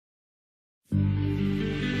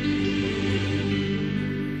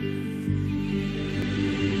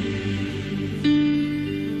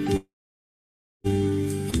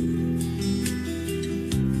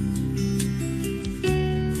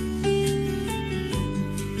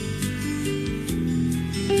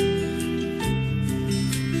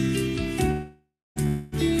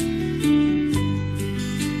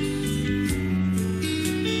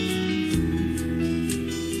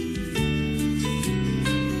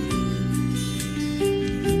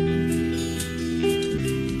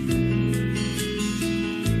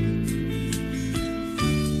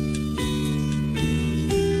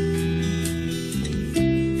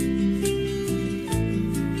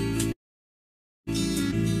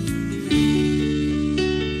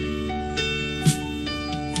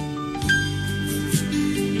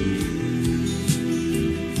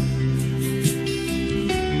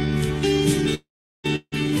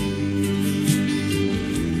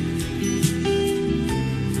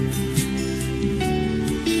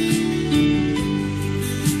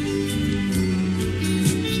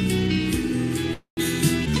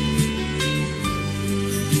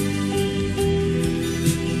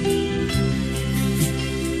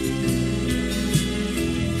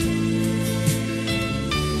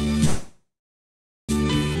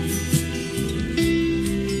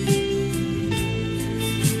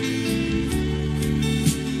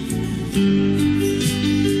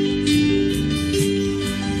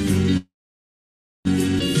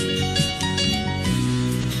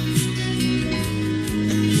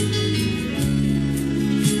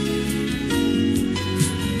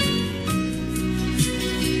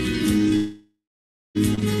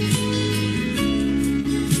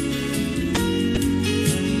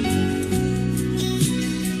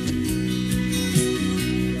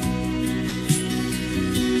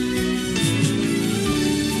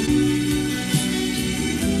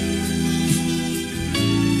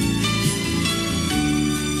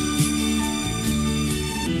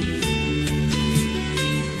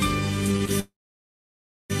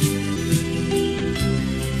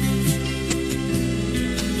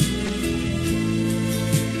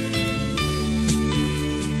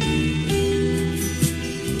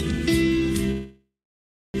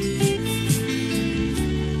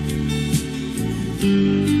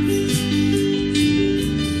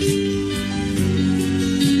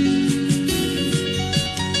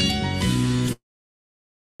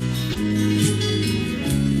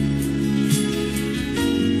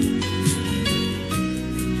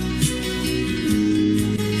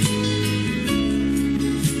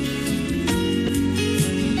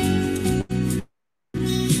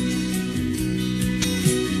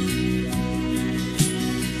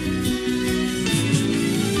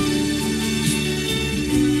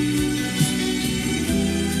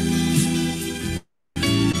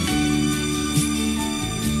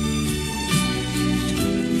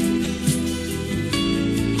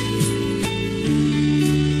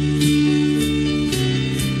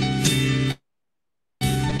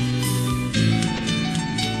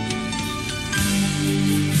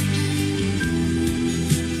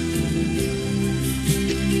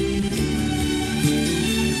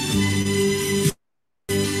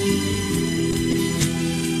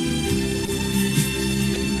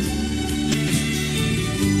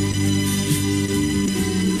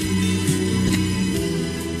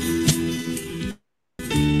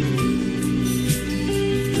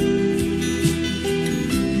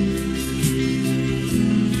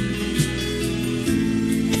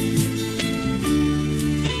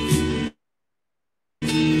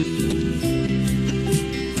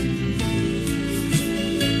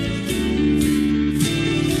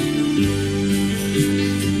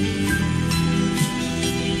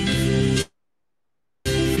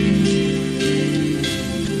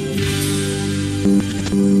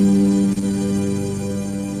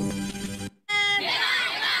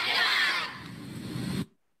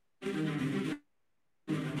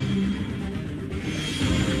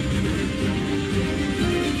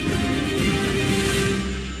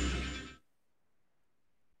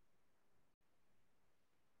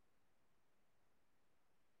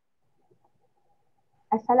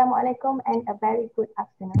Assalamualaikum and a very good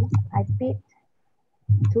afternoon. I bid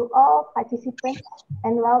to all participants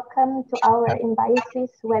and welcome to our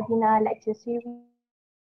INBIOSIS webinar lecture series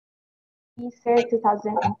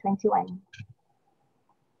 2021.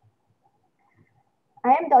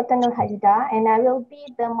 I am Dr. Nurkhalida and I will be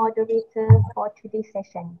the moderator for today's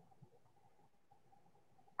session.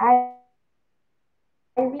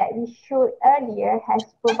 That we showed earlier has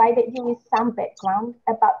provided you with some background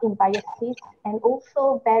about INBIOSIS and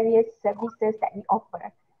also various services that we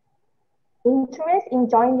offer. Interest in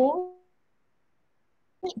joining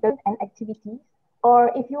and activities,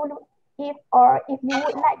 or if you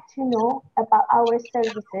would like to know about our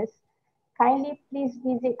services, kindly please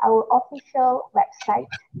visit our official website,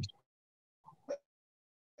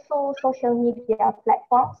 also social media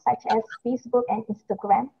platforms such as Facebook and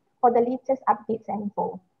Instagram for the latest updates and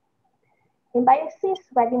info. INBIOSIS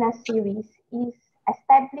webinar series is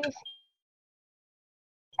established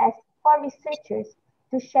as for researchers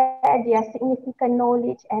to share their significant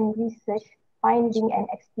knowledge and research finding and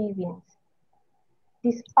experience.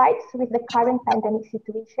 Despite with the current pandemic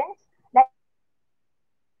situations, let's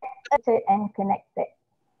stay and connected.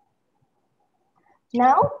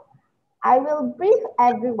 Now, I will brief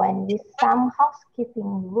everyone with some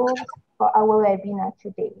housekeeping rules for our webinar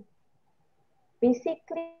today.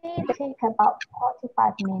 Basically, it will take about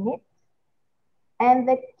 45 minutes and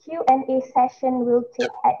the Q&A session will take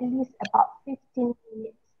at least about 15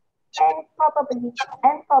 minutes and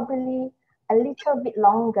probably a little bit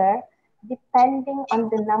longer depending on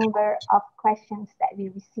the number of questions that we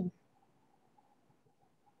receive.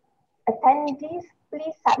 Attendees,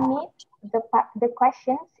 please submit the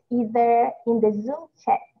questions either in the Zoom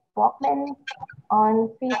chat box on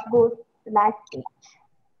Facebook live page.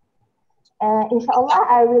 Inshallah,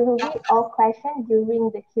 I will read all questions during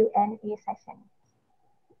the Q&A session.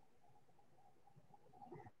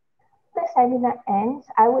 The seminar ends,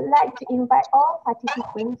 I would like to invite all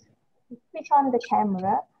participants to switch on the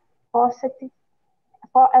camera for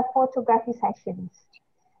a photography session.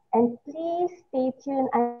 And please stay tuned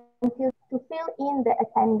until to fill in the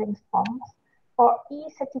attendance forms for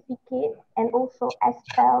e-certificate and also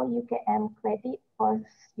SPEL UKM credit for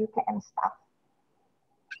UKM staff.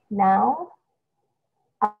 Now,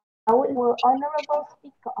 our honorable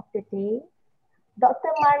speaker of the day,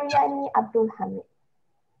 Dr. Mariani Abdul Hamid.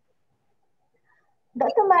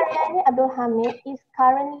 Dr. Mariani Abdul Hamid is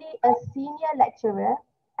currently a senior lecturer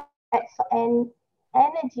at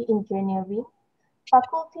Energy Engineering,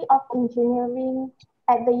 Faculty of Engineering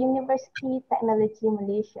at the Universiti Teknologi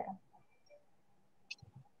Malaysia.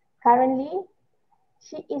 Currently,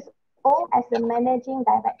 she is also as the Managing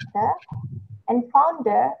Director and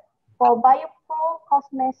Founder for BioPro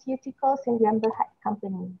Cosmeceuticals Sdn Bhd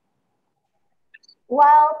Company.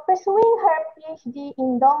 While pursuing her PhD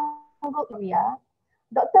in Dongguk area,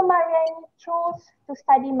 Dr. Mariani chose to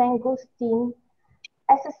study mangosteen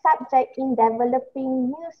as a subject in developing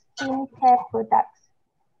new skincare products,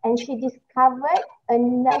 and she discovered a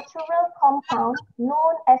natural compound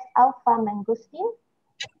known as alpha mangosteen,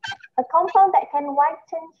 a compound that can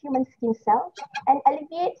whiten human skin cells and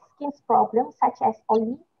alleviate skin problems such as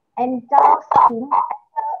oily and dull skin, as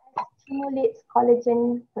well as stimulates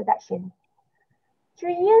collagen production.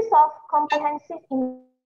 3 years of comprehensive investigation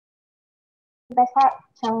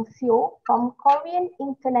Chang Seo from Korean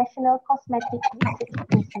International Cosmetic Research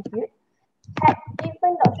Institute had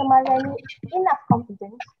given Dr. Mariani enough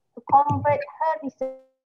confidence to convert her research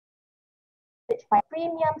by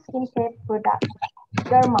premium skincare product,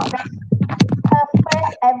 DERMAGS, her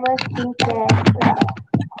first ever skincare product.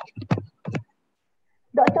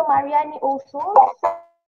 Dr. Mariani also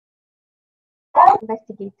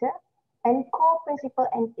investigator and co-principal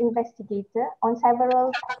and investigator on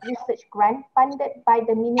several research grants funded by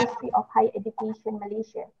the Ministry of Higher Education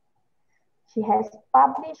Malaysia. She has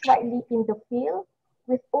published widely in the field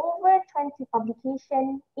with over 20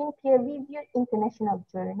 publications in peer-reviewed international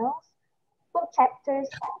journals, book chapters,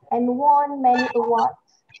 and won many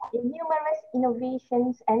awards in numerous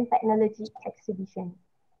innovations and technology exhibitions.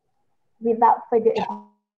 Without further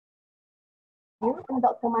ado,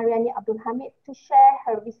 Dr. Mariani Abdul Hamid to share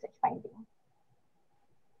her research findings.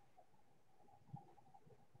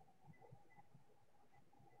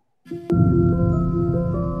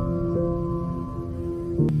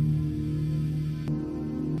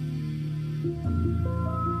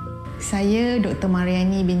 Saya Dr.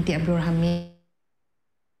 Mariani binti Abdul Hamid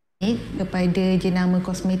kepada jenama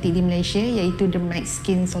kosmetik di Malaysia iaitu DERMAGS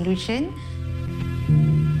Skin Solution.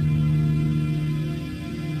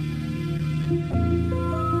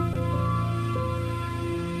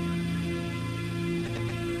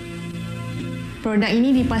 Produk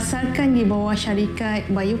ini dipasarkan di bawah syarikat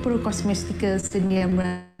BioPro Cosmetical Sdn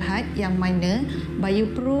Bhd, yang mana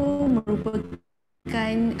BioPro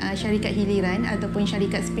merupakan syarikat hiliran ataupun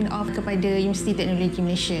syarikat spin-off kepada Universiti Teknologi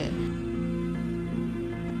Malaysia.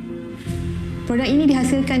 Produk ini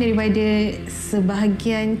dihasilkan daripada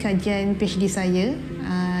sebahagian kajian PhD saya,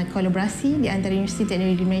 kolaborasi di antara Universiti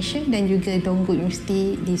Teknologi Malaysia dan juga Dongguh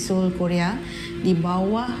Universiti di Seoul, Korea, di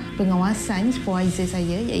bawah pengawasan supervisor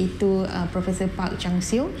saya iaitu Profesor Park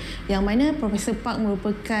Chang-seo, yang mana Profesor Park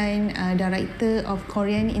merupakan Director of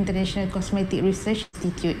Korean International Cosmetic Research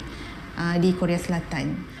Institute di Korea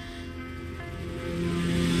Selatan.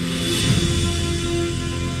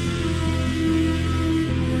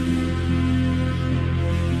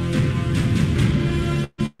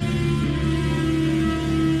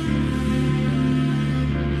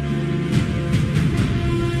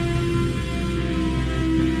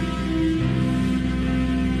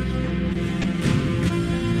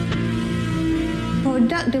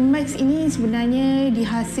 Produk DERMAGS ini sebenarnya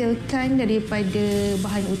dihasilkan daripada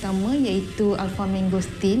bahan utama iaitu alpha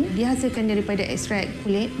mangosteen. Dihasilkan daripada ekstrak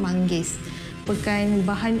kulit manggis. Merupakan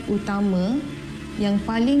bahan utama yang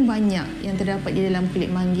paling banyak yang terdapat di dalam kulit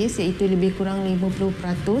manggis iaitu lebih kurang 50%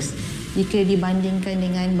 jika dibandingkan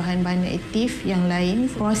dengan bahan-bahan aktif yang lain.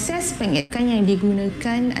 Proses pengekstrakan yang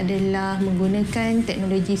digunakan adalah menggunakan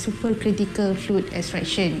teknologi supercritical fluid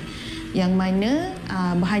extraction, yang mana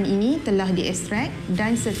bahan ini telah diekstrak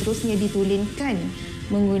dan seterusnya ditulinkan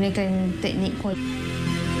menggunakan teknik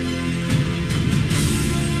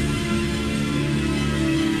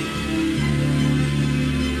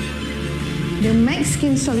DERMAGS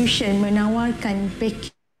Skin Solution menawarkan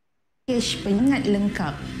package penyengat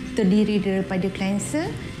lengkap terdiri daripada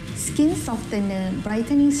cleanser, skin softener,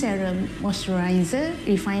 brightening serum, moisturizer,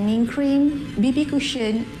 refining cream, BB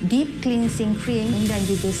cushion, deep cleansing cream dan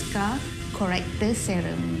juga scar corrector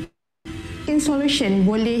serum. Skin Solution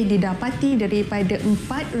boleh didapati daripada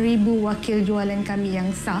 4,000 wakil jualan kami yang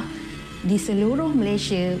sah di seluruh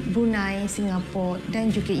Malaysia, Brunei, Singapura dan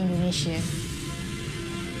juga Indonesia.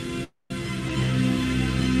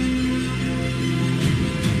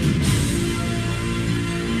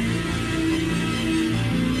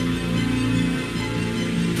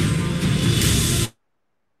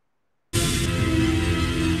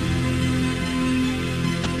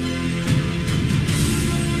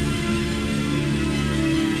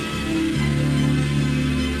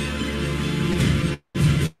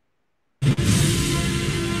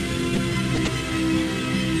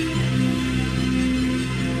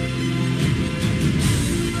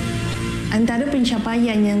 Antara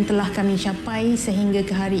pencapaian yang telah kami capai sehingga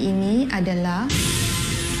ke hari ini adalah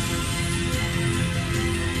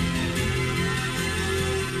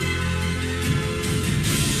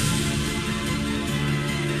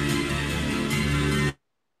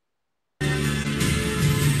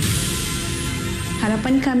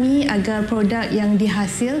harapan kami agar produk yang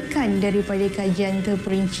dihasilkan daripada kajian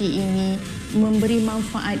terperinci ini memberi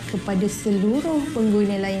manfaat kepada seluruh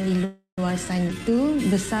pengguna lain di luar sana. Itu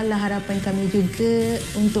besarlah harapan kami juga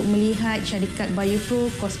untuk melihat syarikat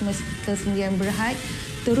BioPro Cosmetical Sdn Bhd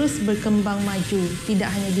terus berkembang maju,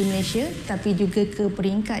 tidak hanya di Malaysia tapi juga ke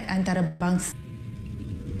peringkat antarabangsa.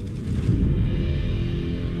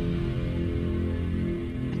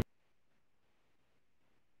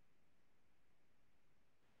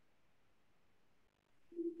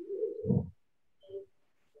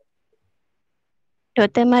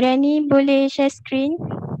 Dr. Mariani boleh share screen?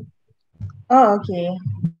 Oh, okay.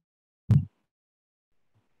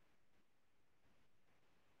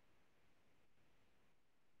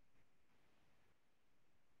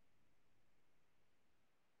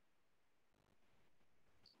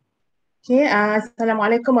 Okay,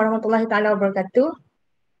 Assalamualaikum warahmatullahi taala wabarakatuh.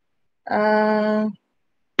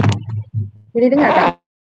 Boleh dengar tak?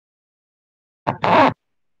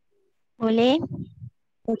 Boleh.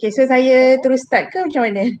 Okay, so saya terus start ke macam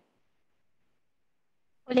mana?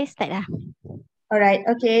 Boleh start lah. Alright,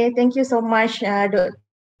 okay. Thank you so much, Dr.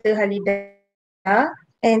 Nurkhalida,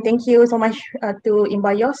 and thank you so much to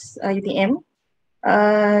INBIOS UTM.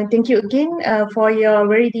 Thank you again for your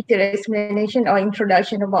very detailed explanation or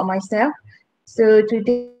introduction about myself. So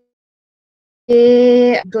today,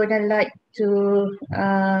 I'm gonna like to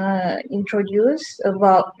introduce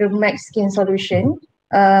about the DERMAGS Skin Solution.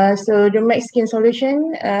 So the DERMAGS Skin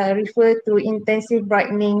Solution refer to intensive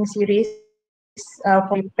brightening series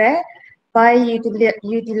for repair by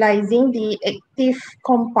utilizing the active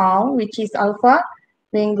compound which is alpha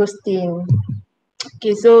mangosteen.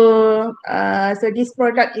 Okay, so this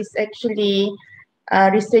product is actually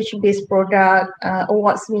research-based product,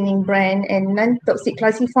 awards-winning brand, and non-toxic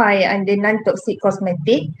classified under non-toxic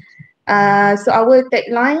cosmetic. So our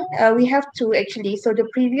tagline, we have two actually. So the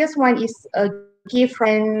previous one is a gift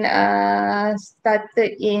and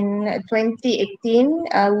started in 2018.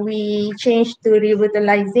 We changed to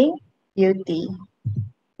revitalizing beauty.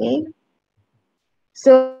 Okay.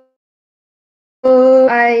 So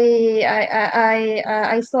I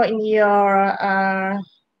saw in your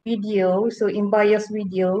video, so INBIOS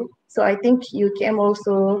video. So I think you can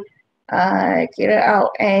also carry out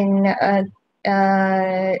and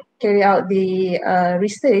carry out the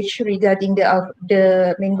research regarding the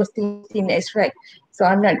mangosteen extract. So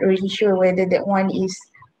I'm not really sure whether that one is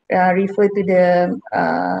referred to the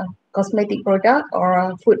cosmetic product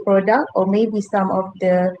or food product, or maybe some of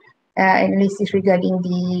the analysis regarding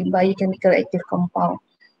the biochemical active compound.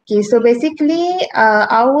 Okay, so basically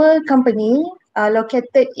our company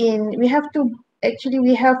located in, we have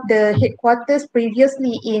the headquarters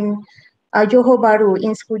previously in Johor Bahru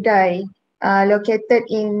in Skudai, located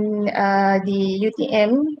in the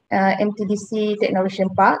UTM MTDC Technology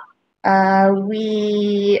Park.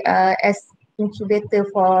 We as incubator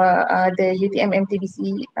for the UTM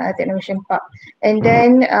MTDC Technology Park, and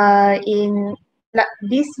then in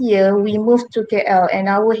this year we moved to KL, and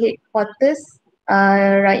our headquarters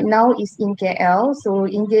right now is in KL. So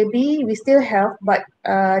in JB we still have, but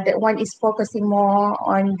that one is focusing more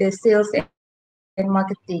on the sales and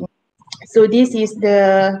marketing. So this is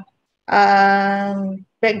the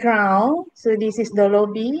background. So this is the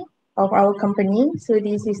lobby of our company. So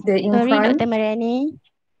this is the in Sorry, front. Dr. Mariani.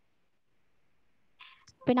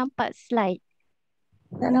 Apa nampak slide?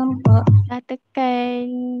 Tak nampak. Dah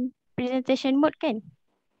tekan presentation mode kan?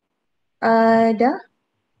 Dah.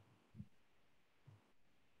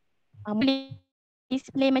 Boleh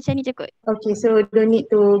display macam ni je kot. Okay, so don't need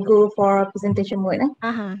to go for presentation mode.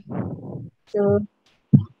 Aha.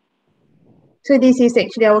 So this is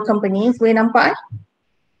actually our company. Boleh nampak?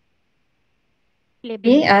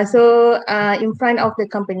 Boleh. So in front of the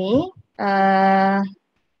company,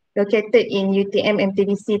 located in UTM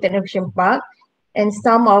MTDC Technology Park, and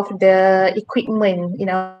some of the equipment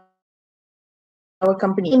in our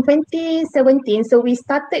company. In 2017, so we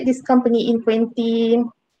started this company in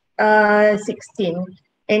 2016.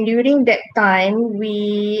 And during that time,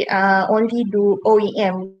 we only do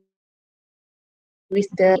OEM with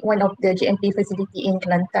one of the GMP facility in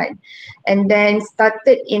Kelantan. And then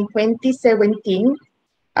started in 2017,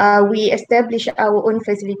 we established our own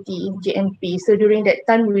facility in GMP. So during that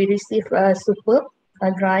time, we received a superb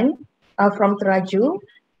grant from Teraju,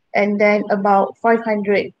 and then about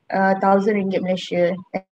 500,000 ringgit Malaysia.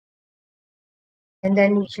 And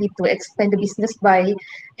then actually to expand the business by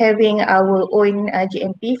having our own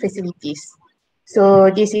GMP facilities.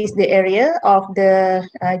 So this is the area of the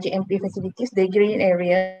GMP facilities, the green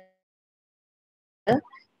area.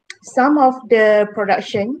 Some of the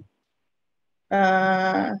production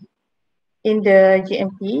in the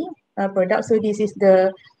GMP product. So this is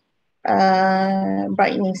the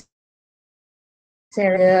brightening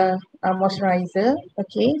serum, moisturizer.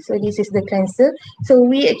 Okay, so this is the cleanser. So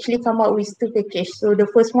we actually come out with two packages. So the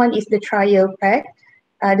first one is the trial pack,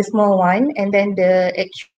 the small one, and then the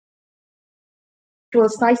actual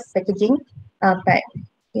size packaging pack.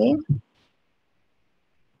 Okay.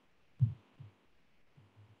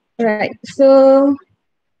 Right. So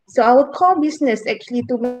our core business actually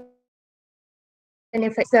to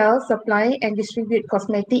manufacture, sell, supply, and distribute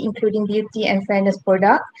cosmetic, including beauty and fairness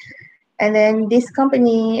product. And then this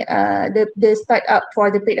company, the startup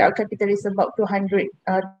for the paid out capital is about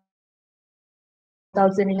 200,000,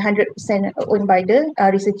 100% owned by the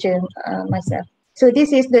researcher myself. So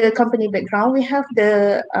this is the company background. We have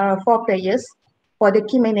the 4 players for the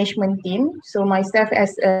key management team. So myself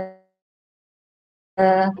as a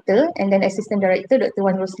director, and then assistant director, Dr.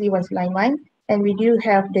 Wan Rosli Wan Sulaiman, and we do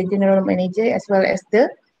have the general manager as well as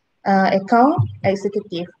the account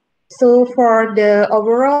executive. So for the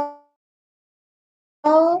overall,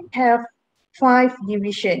 have 5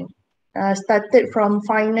 division. Started from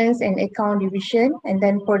finance and account division, and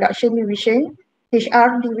then production division,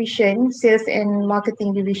 HR division, sales and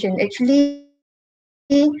marketing division. Actually,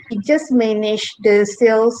 we just manage the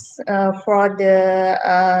sales for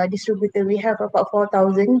the distributor. We have about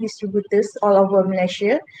 4,000 distributors all over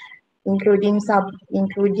Malaysia, including from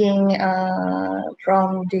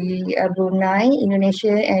the Brunei,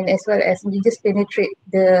 Indonesia, and as well as we just penetrate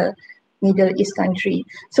the Middle East country.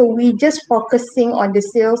 So we just focusing on the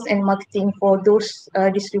sales and marketing for those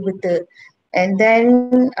distributors. And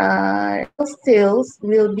then sales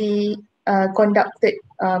will be conducted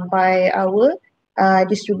by our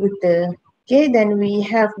distributor. Okay, then we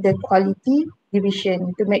have the quality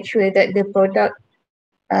division to make sure that the product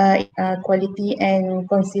quality and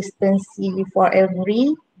consistency for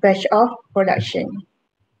every batch of production.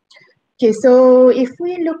 Okay, so if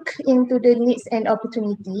we look into the needs and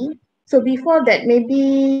opportunity, so before that,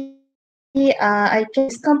 maybe I check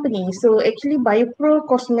this company. So actually, Biopro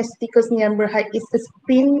Cosmetics Niam Berhad is a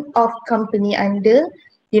spin-off company under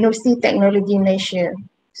Universiti Teknologi Malaysia.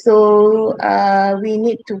 So we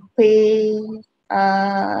need to pay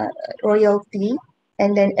royalty,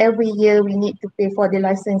 and then every year we need to pay for the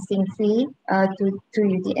licensing fee to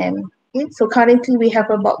UTM. Okay? So currently we have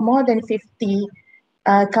about more than 50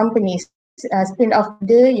 companies spin off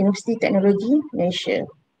the Universiti Teknologi Malaysia.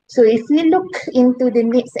 So if we look into the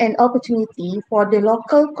needs and opportunity for the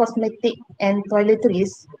local cosmetic and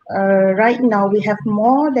toiletries, right now we have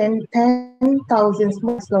more than 10,000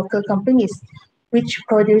 local companies which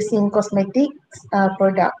producing cosmetics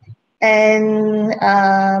product. And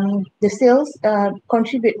the sales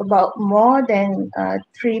contribute about more than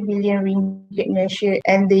 3 billion ringgit Malaysia,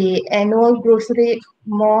 and the annual growth rate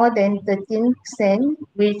more than 13%,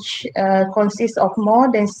 which consists of more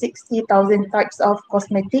than 60,000 types of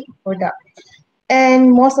cosmetic product.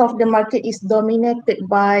 And most of the market is dominated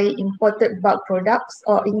by imported bulk products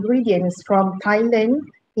or ingredients from Thailand,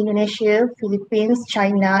 Indonesia, Philippines,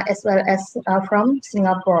 China, as well as from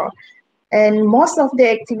Singapore. And most of the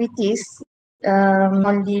activities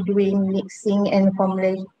only doing mixing and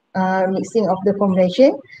mixing of the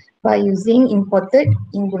formulation by using imported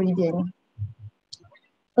ingredient.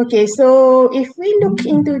 Okay, so if we look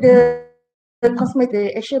into the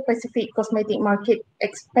Asia Pacific cosmetic market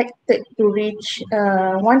expected to reach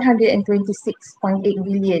 126.8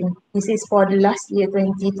 billion. This is for the last year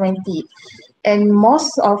 2020, and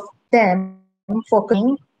most of them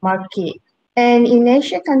focusing market. And in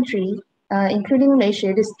Asia country, including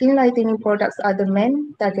Malaysia, the skin lightening products are the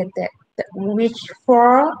main targeted, which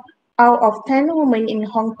 4 out of 10 women in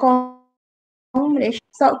Hong Kong, Malaysia,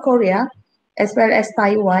 South Korea, as well as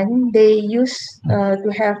Taiwan, they used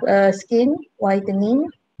to have a skin whitening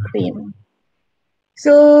cream.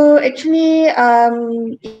 So actually,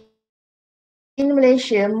 in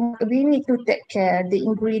Malaysia, we need to take care the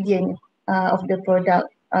ingredient of the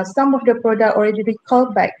product. Some of the product already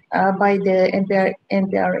recalled back by the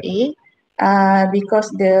NPRA because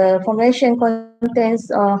the formulation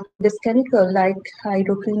contains this chemical like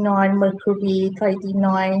hydroquinone, mercury,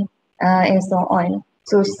 tretinoin, and so on.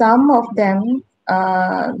 So some of them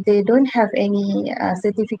they don't have any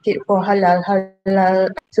certificate for halal.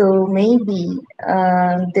 So maybe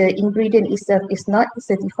the ingredient itself is not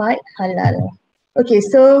certified halal. Okay,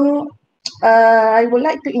 so I would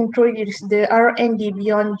like to introduce the R&D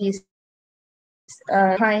beyond this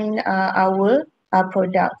behind our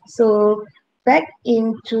product. So back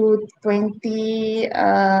into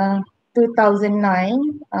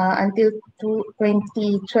 2009 until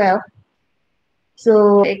 2012,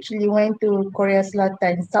 so actually went to Korea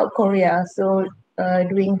Selatan, South Korea, so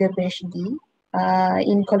doing the PhD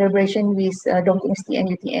in collaboration with Universiti and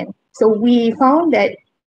UTM. So we found that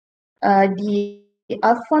the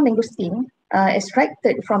alpha mangosteen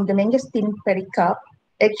extracted from the mangosteen pericarp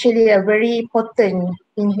actually a very potent,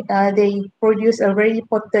 they produce a very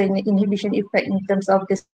potent inhibition effect in terms of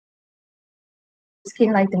the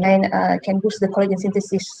skin lightening and can boost the collagen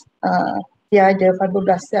synthesis via the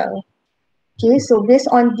fibroblast cell. Okay, so based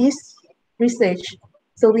on this research,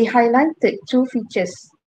 so we highlighted 2 features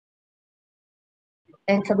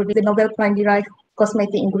and covered the novel plant-derived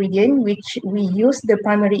cosmetic ingredient, which we use the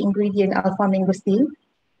primary ingredient alpha mangosteen,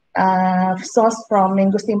 sourced from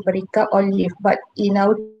mangosteen pericarp or leaf, but in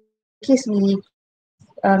our case we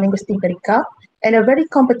mangosteen pericarp, and are very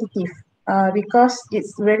competitive because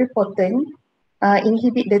it's very potent,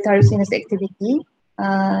 inhibit the tyrosinase activity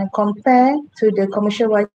compared to the commercial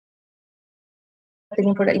whitening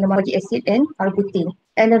product in the market, acid and arbutin,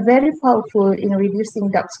 and are very powerful in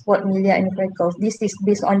reducing dark spot, milia, and freckles. This is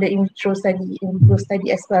based on the in vitro study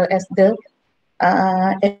as well as the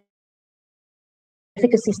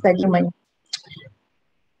efficacy study.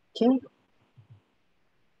 Okay.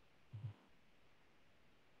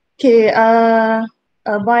 Okay.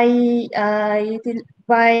 By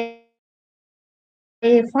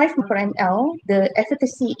 5 per ml, the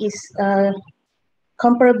efficacy is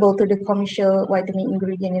comparable to the commercial whitening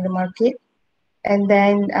ingredient in the market. And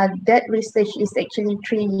then that research is actually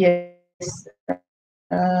 3 years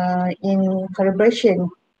in collaboration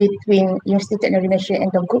between Universiti Teknologi Malaysia and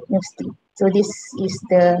the group Universiti. So this is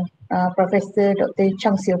the Professor Dr.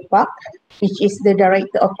 Chang Seo Park, which is the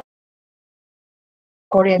director of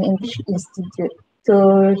Korean English Institute.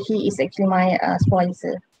 So he is actually my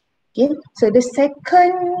sponsor. Okay, so the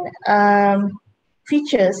second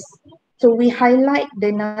features, so we highlight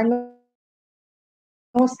the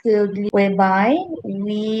nanoscale whereby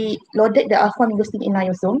we loaded the alpha mangosteen in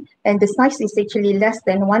lyosome, and the size is actually less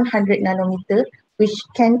than 100 nanometer, which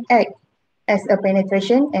can act as a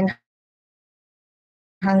penetration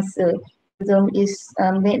enhancer. Is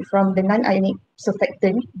made from the non-ionic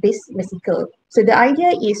surfactant based vesicle. So the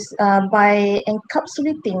idea is by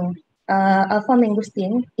encapsulating alpha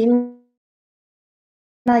mangosteen in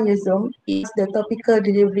lyosome is the topical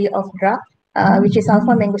delivery of drug, which is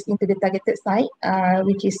alpha mangosteen to the targeted site,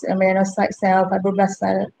 which is a melanocyte cell, fibroblast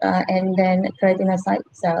cell, and then keratinocyte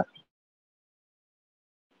cell.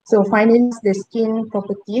 So finally, the skin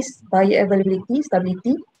properties, bioavailability,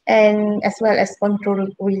 stability, and as well as control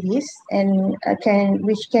release, and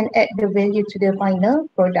which can add the value to the final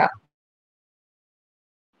product.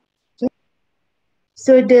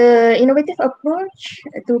 So the innovative approach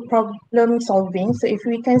to problem solving. So if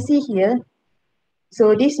we can see here,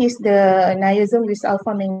 so this is the niosome with alpha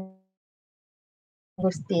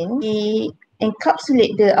mangosteen. We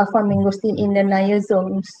encapsulate the alpha mangosteen in the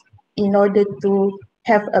niosomes in order to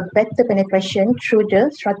have a better penetration through the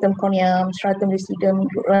stratum corneum, stratum lucidum,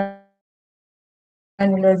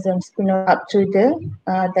 granulosum spinosum up to the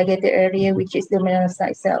targeted area, which is the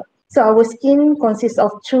melanocyte cell. So our skin consists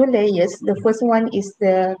of two layers. The first one is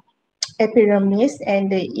the epidermis, and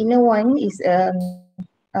the inner one is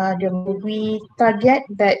we target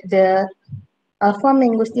that the alpha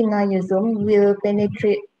mangosteen niosome will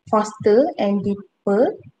penetrate faster and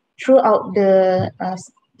deeper throughout the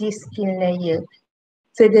this skin layer.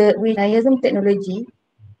 So with niosome technology,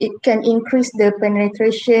 it can increase the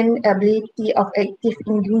penetration ability of active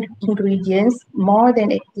ingredients more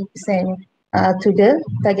than 80% to the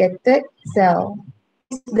targeted cell.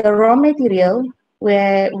 The raw material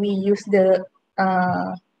where we use the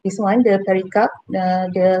this one, the pericarp,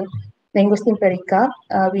 the mangosteen pericarp.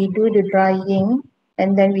 We do the drying,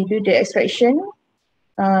 and then we do the extraction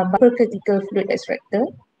by critical fluid extractor,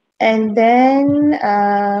 and then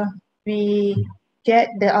we get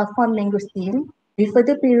the alpha mangosteen. We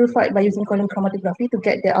further purify by using column chromatography to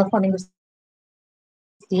get the alpha mangosteen.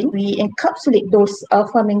 We encapsulate those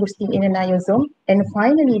alpha mangosteen in a niosome, and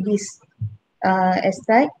finally this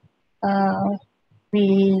extract we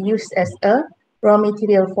use as a raw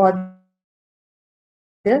material for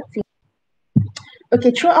the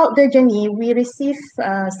okay. Throughout the journey, we receive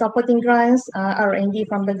supporting grants, R&D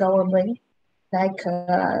from the government, like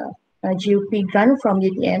a GUP grant from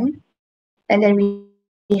UTM, and then we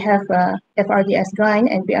have FRDS grant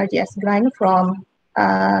and PRDS grant from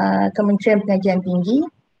Kementerian Pengajian Tinggi,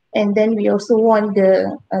 and then we also won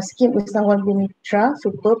the scheme Usahawan Bumitra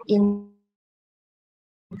Superb in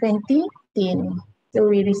 2010. So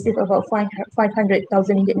we received about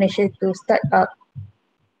 500,000 Indonesia to start up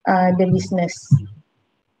the business.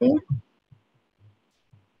 Okay.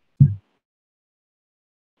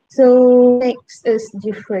 So makes us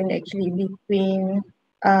different actually between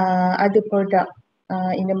other product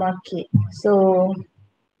in the market. So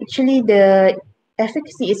actually the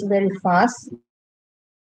efficacy is very fast,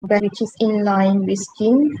 but which is in line with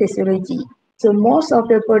skin physiology. So most of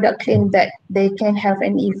the product claim that they can have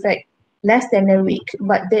an effect less than a week,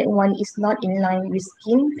 but that one is not in line with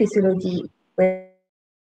skin physiology.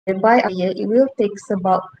 Whereby it will take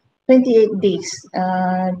about 28 days,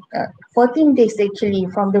 14 days actually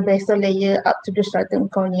from the basal layer up to the stratum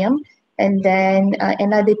corneum, and then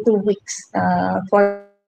another 2 weeks for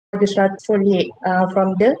the stratum foliate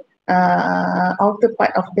from the outer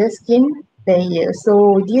part of the skin layer.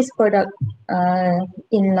 So this product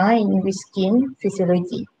in line with skin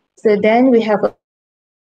physiology. So then we have a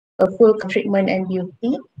full treatment and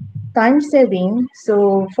beauty. Time saving.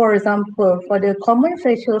 So for example, for the common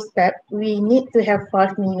facial step, we need to have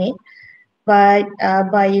 5 minutes, but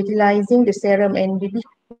by utilizing the serum and BB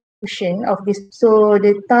cushion of this, so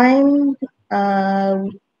the time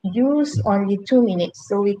use only 2 minutes.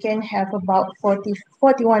 So we can have about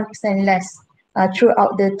 41% less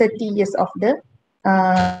throughout the 30 years of the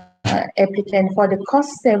applicant. For the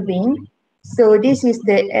cost saving, so this is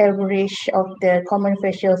the average of the common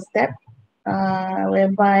facial step,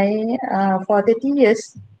 whereby for 30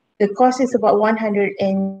 years, the cost is about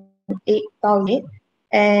 108,000,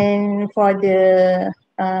 and for the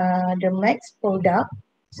DERMAGS product,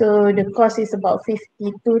 so the cost is about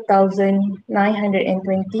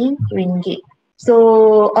 52,920 ringgit.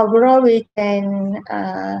 So overall, we can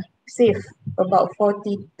save about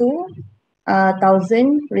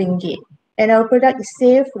 42,000 ringgit. And our product is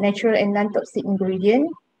safe, natural, and non-toxic ingredient.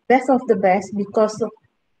 Best of the best because of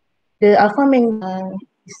the alpha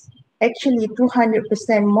actually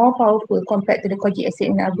 200% more powerful compared to the kojic acid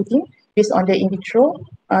and arbutin based on the in vitro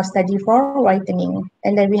study for whitening.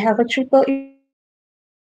 And then we have a triple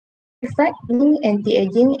effect,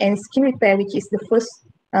 anti-aging and skin repair, which is the first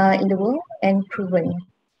in the world and proven.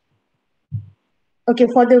 Okay,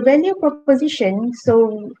 for the value proposition,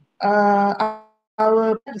 so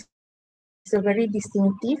our is a very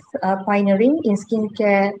distinctive pioneering in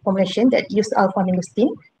skincare formulation that use alpha-mangosteen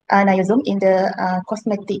niosome in the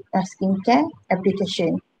cosmetic skincare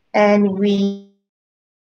application. And we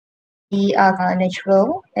are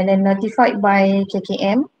natural and then notified by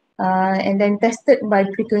KKM and then tested by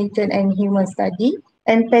preclinical and human study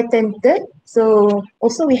and patented. So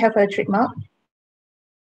also we have a trademark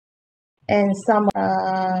and some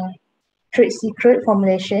trade secret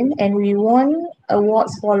formulation, and we won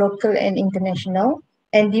awards for local and international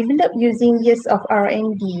and developed using years of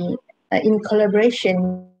R&D in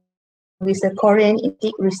collaboration with the Korean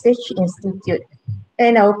Research Institute.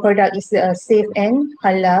 And our product is safe and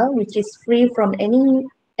halal, which is free from any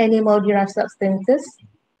animal-derived substances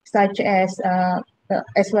such as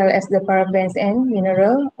well as the parabens and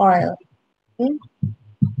mineral oil. Okay.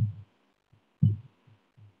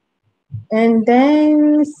 And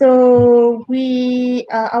then, so we,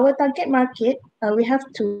 our target market, we have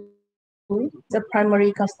two, the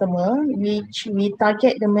primary customer, which we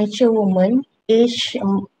target the mature woman aged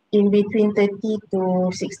in between 30 to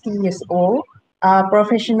 60 years old,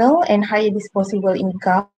 professional and higher disposable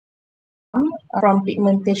income from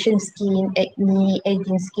pigmentation skin, acne,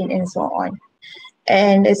 aging skin, and so on.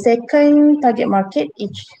 And the second target market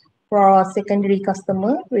is for secondary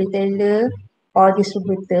customer, retailer or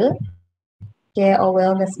distributor, care or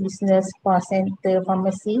wellness business, spa center,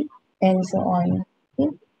 pharmacy, and so on. Okay.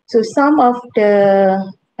 So some of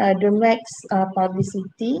the DERMAGS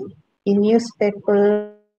publicity in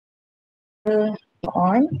newspaper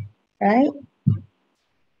on, right?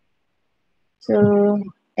 So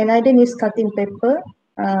another news cutting paper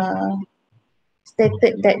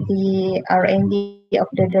stated that the R&D of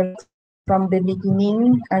the drugs from the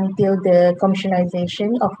beginning until the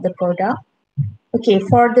commercialization of the product. Okay,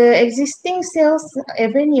 for the existing sales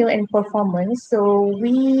avenue and performance, so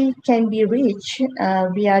we can be reached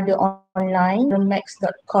via the online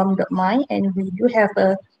dermags.com.my, and we do have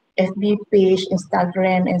a FB page,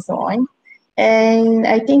 Instagram, and so on. And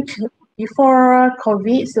I think before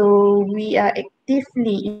COVID, so we are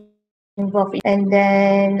actively involved, and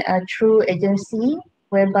then through agency,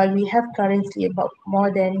 whereby we have currently about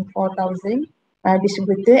more than 4,000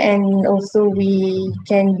 distributor, and also we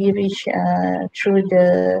can be reached through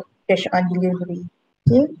the cash on delivery.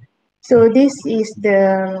 Okay, so this is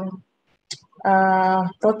the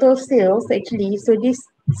total sales actually. So this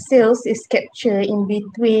sales is captured in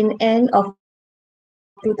between end of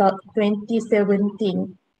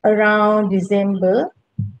 2017 around December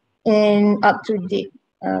and up to date.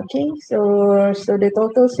 Okay, so the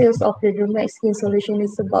total sales of the DERMAGS skin solution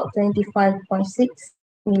is about 25.6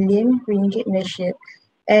 million ringgit Malaysia,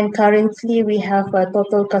 and currently we have a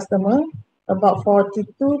total customer about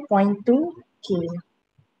 42.2k.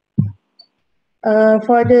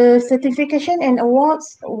 For the certification and awards,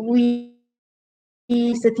 we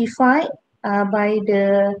certified by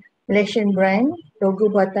the Malaysian brand Logo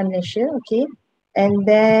Buatan Malaysia. Okay, and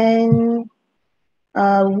then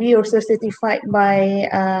we also certified by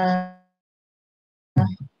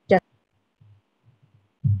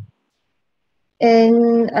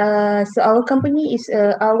and so our company is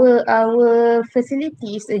our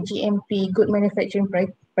facility is a GMP, good manufacturing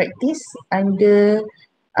practice, under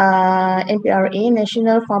NPRA,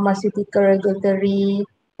 National Pharmaceutical Regulatory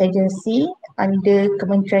Agency, under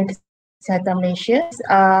Kementerian Kesihatan Malaysia.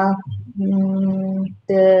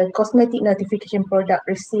 The cosmetic notification product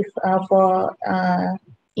received for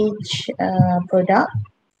each product,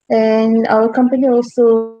 and our company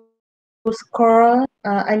also score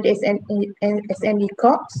under SME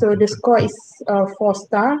Corp. So the score is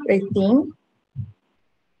 4-star rating.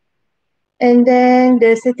 And then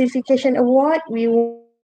the certification award, we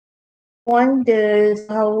won the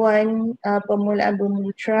Sahawan Permulaan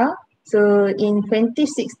Bumiputera. So in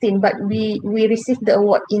 2016, but we received the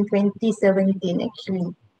award in 2017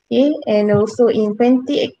 actually. Okay, and also in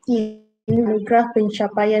 2018, Anugerah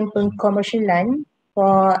Pencapaian Pengkomersialan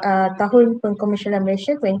for tahun pengkomersialan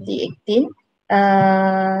Malaysia 2018,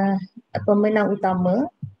 pemenang utama,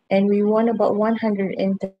 and we won about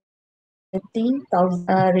 130,000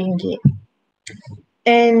 ringgit.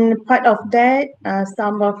 And part of that,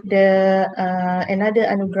 some of the another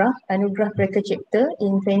anugerah Breaker Chapter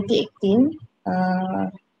in 2018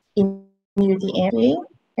 in UTM,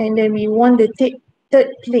 and then we won the third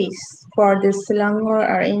place for the Selangor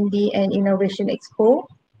R&D and Innovation Expo,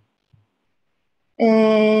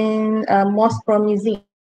 and most promising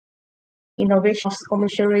innovation,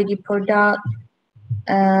 commercial ready product,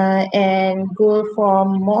 and gold for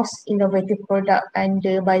most innovative product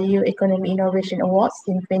under Bioeconomy Innovation Awards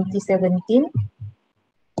in 2017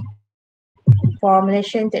 for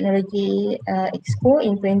Malaysian Teknologi Expo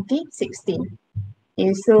in 2016.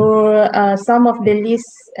 Okay, so some of the list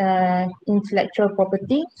intellectual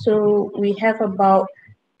property. So we have about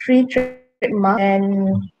 3 trademark and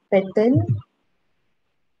patent.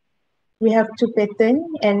 We have 2 patent,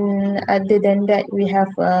 and other than that, we have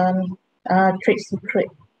trade secret,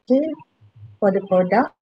 okay, for the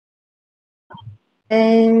product.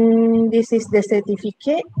 And this is the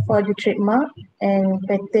certificate for the trademark and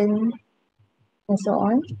patent and so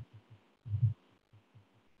on.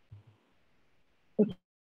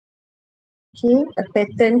 Okay, a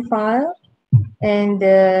patent file and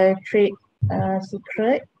the trade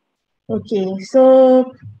secret. Okay, so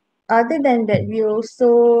other than that, we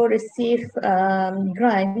also receive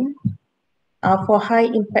grant for high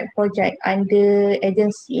impact project under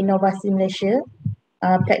Agensi Inovasi Malaysia,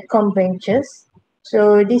 Platform Ventures.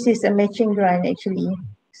 So this is a matching grant actually.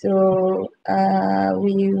 So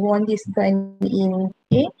we won this grant in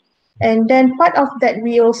May. And then part of that,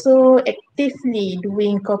 we also actively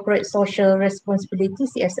doing corporate social responsibility,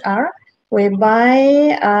 CSR,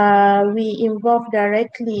 whereby we involve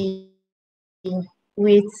directly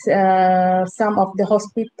with some of the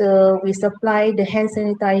hospital. We supply the hand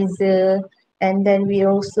sanitizer, and then we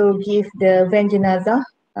also give the van jenazah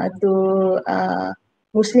to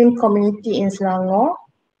Muslim community in Selangor.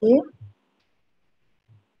 Okay.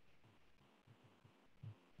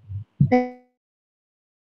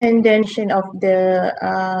 And then of the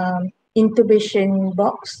intubation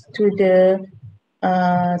box to the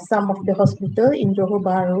some of the hospital in Johor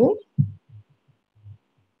Bahru.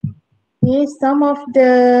 Okay, some of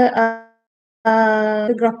the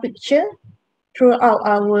photograph picture throughout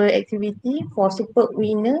our activity for Super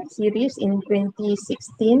Winner series in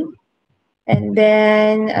 2016, and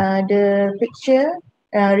then the picture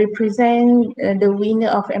represent the winner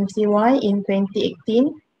of MCY in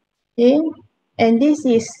 2018. Okay, and this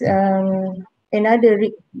is another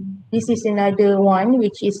one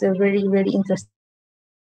which is a very interesting.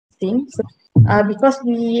 So, because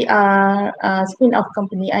we are a spin-off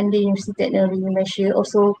company under Universiti Teknologi Malaysia,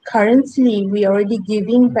 also currently we already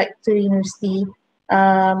giving back to university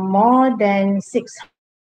more than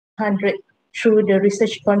 600 through the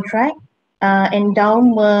research contract,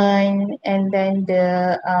 endowment, and then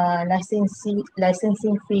the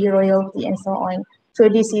licensing fee, royalty, and so on. So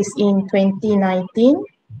this is in 2019.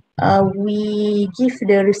 We give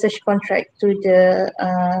the research contract to the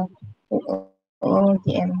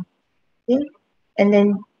OTM. Okay. And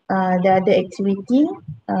then the other activity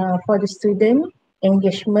for the student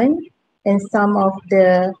engagement and some of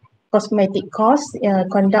the cosmetic course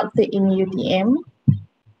conducted in UTM.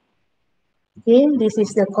 Okay, this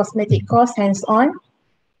is the cosmetic course hands-on.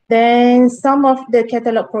 Then some of the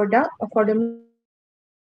catalog product for the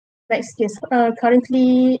skins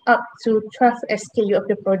currently up to 12 SKU of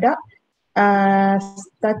the product.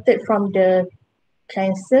 Started from the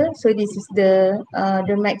cleanser. So this is the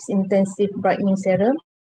DERMAGS intensive brightening serum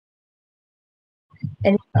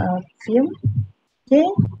and film. Okay,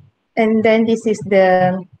 and then this is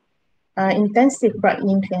the intensive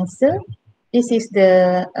brightening cleanser. This is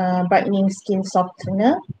the brightening skin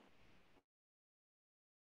softener.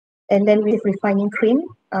 And then with refining cream,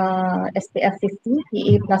 SPF 50,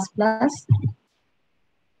 PA++,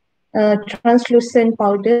 translucent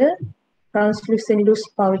powder, translucent loose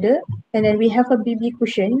powder, and then we have a BB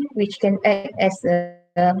cushion which can act as a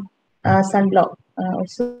sunblock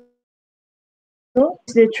also. So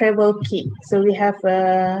it's the travel kit. So we have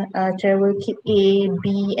a travel kit A,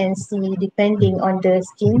 B, and C depending on the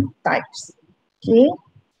skin types. Okay,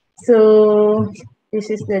 so this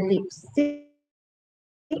is the lipstick.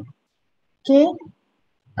 Okay,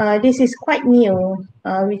 this is quite new,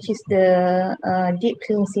 which is the deep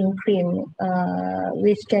cleansing cream,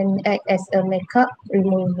 which can act as a makeup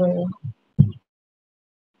remover.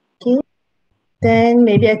 Okay, then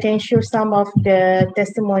maybe I can show some of the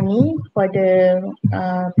testimony for the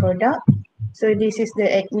product. So this is the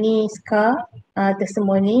acne scar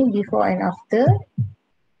testimony before and after.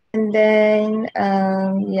 And then,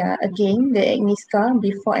 yeah, again, the acne scar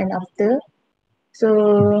before and after.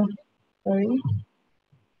 So, sorry.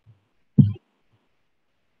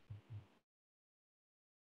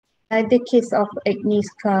 The case of acne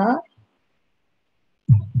scar.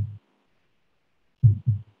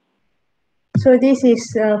 So this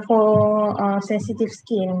is for sensitive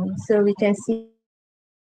skin. So we can see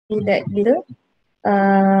that later,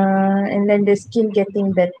 and then the skin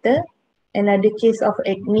getting better. Another case of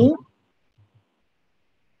acne,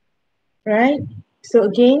 right? So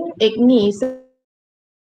again, acne. So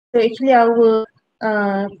actually our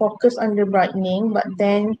focus on the brightening, but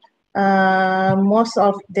then most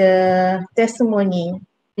of the testimony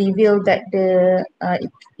reveal that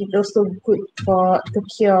it also good for to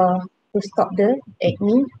cure to stop the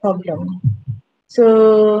acne problem.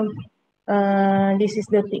 So this is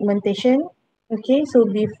the pigmentation. Okay, so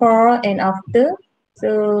before and after.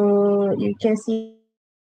 So you can see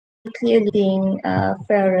clearly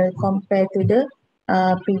fairer compared to the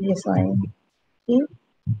previous one. Okay.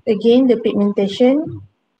 Again, the pigmentation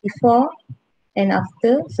before and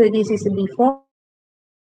after. So this is before,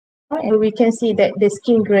 and we can see that the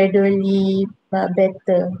skin gradually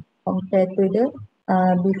better compared to the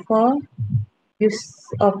before use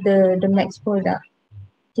of the Max product.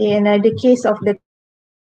 Okay, another case of the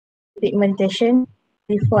pigmentation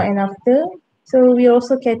before and after. So we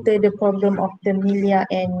also cater the problem of the milia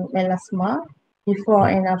and melasma before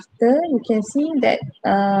and after. You can see that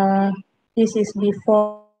this is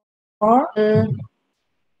before, okay,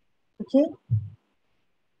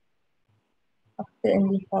 after and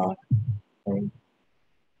before. Sorry.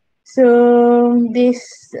 So this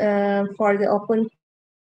for the open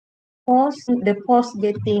pores, the pores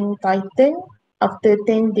getting tightened after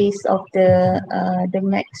 10 days of the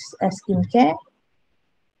Max skincare.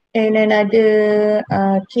 And another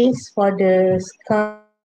case for the scar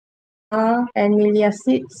and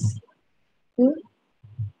miliacids,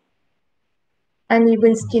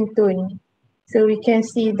 uneven skin tone. So we can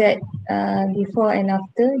see that before and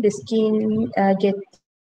after the skin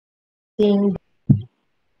getting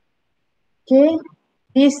okay.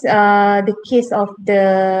 This the case of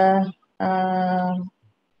the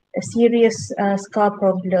serious scar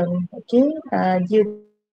problem. Okay, due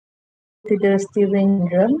to the Steven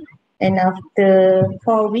syndrome, and after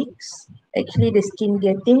 4 weeks, actually the skin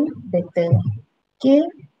getting better. Okay,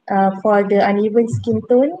 for the uneven skin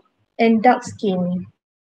tone and dark skin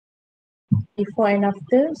before and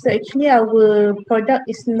after. So actually our product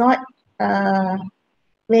is not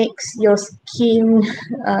makes your skin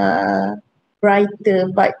brighter,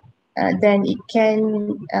 but then it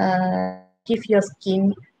can give your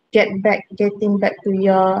skin getting back to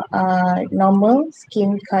your normal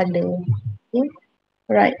skin color. Okay.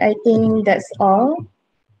 Right, I think that's all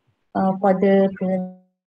for the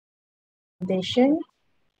presentation.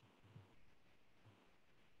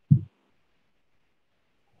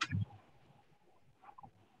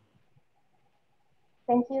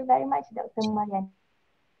 Thank you very much, Dr. Mariani,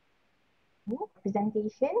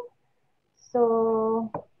 presentation.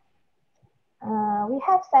 So we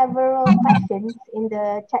have several questions in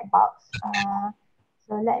the chat box.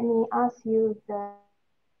 So let me ask you the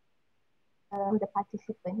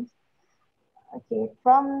participants. Okay,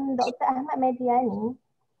 from Dr. Ahmad Mediani,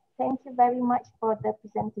 thank you very much for the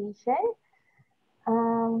presentation.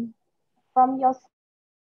 From your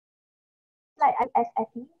slide,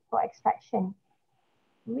 SFE for extraction,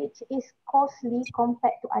 which is costly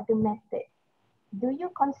compared to other methods. Do you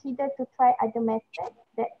consider to try other methods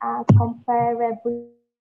that are comparably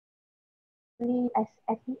as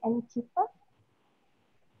SFE and cheaper?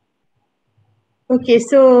 Okay,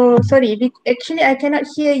 so sorry, actually I cannot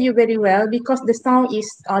hear you very well because the sound is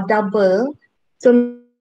double. So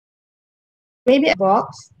maybe a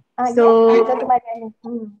box. So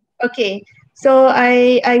okay, so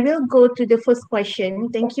I will go to the first question.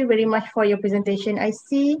 Thank you very much for your presentation. I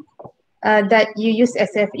see that you use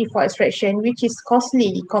SFE for extraction, which is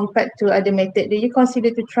costly compared to other method. Do you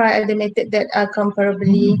consider to try other method that are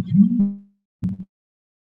comparably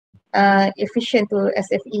efficient to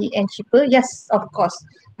SFE and cheaper? Yes, of course.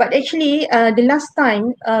 But actually, the last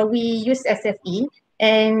time we used SFE,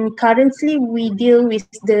 and currently we deal with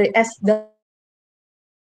the SW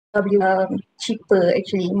cheaper,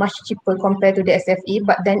 actually much cheaper compared to the SFE.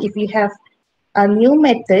 But then if you have a new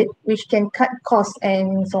method which can cut costs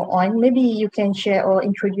and so on, maybe you can share or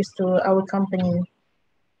introduce to our company.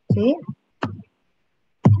 Okay.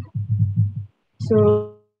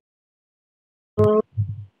 So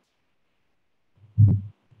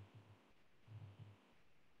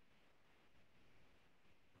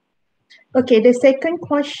okay, the second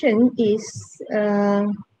question is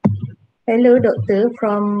hello doctor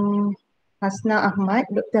from Hasna Ahmad,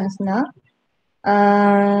 Dr. Hasna.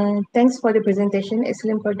 Thanks for the presentation.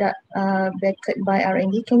 Excellent product backed by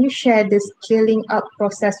R&D. Can you share the scaling up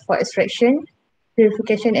process for extraction,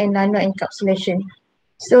 purification and nano encapsulation?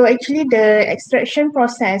 So actually the extraction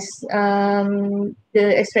process, the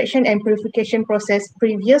extraction and purification process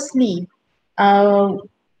previously, uh,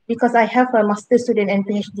 because I have a master student and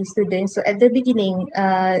PhD student, so at the beginning,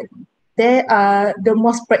 they are the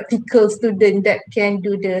most practical student that can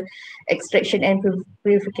do the extraction and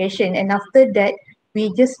purification. And after that,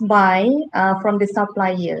 we just buy from the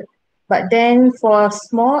supplier. But then for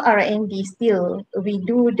small R&D still, we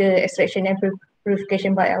do the extraction and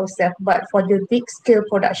purification by ourselves. But for the big scale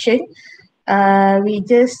production, we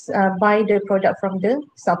just buy the product from the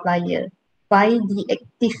supplier, buy the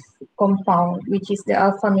active compound, which is the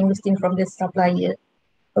alpha mangosteen from the supplier.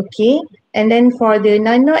 Okay, and then for the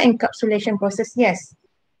nano encapsulation process, yes,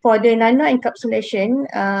 for the nano encapsulation,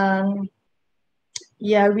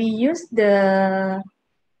 yeah, we use the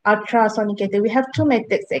ultrasonicator. We have two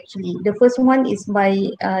methods actually. The first one is by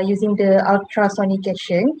using the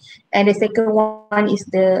ultrasonication, and the second one is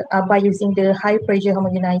by using the high pressure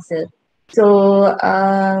homogenizer. So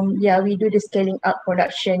yeah, we do the scaling up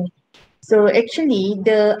production. So actually,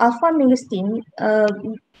 the alpha mangosteen,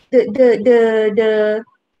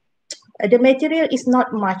 the material is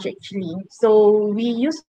not much actually. So we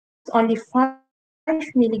use only 5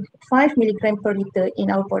 milligram per liter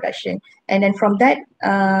in our production, and then from that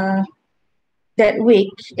that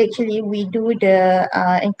week actually we do the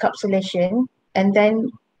encapsulation, and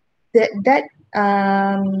then that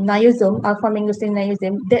niosome, alpha mangosteen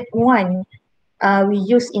niosome, that one we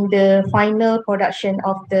use in the final production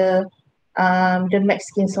of the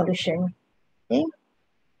Mexican solution. Okay.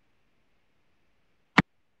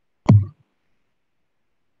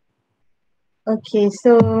 Okay,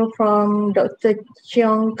 so from Dr.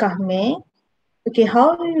 Cheong Kahme. Okay,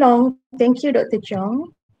 how long? Thank you, Dr.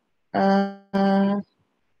 Cheong.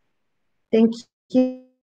 Thank you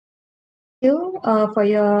for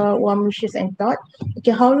your warm wishes and thought.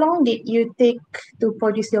 Okay, how long did you take to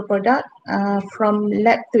produce your product from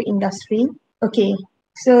lab to industry? Okay,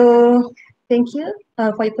 so thank you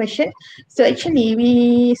for your question. So actually,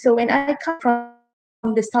 when I come from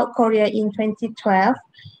the South Korea in 2012,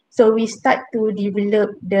 so we start to develop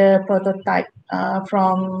the prototype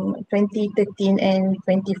from 2013 and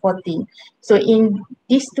 2014. So in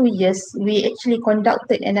these 2 years, we actually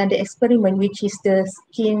conducted another experiment, which is the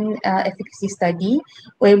skin efficacy study,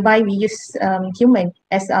 whereby we use human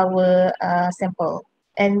as our sample.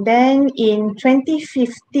 And then in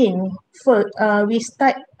 2015, we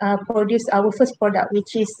start produce our first product,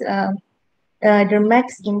 which is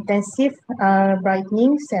DERMAGS intensive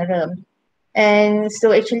brightening serum. And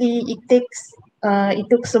so actually it takes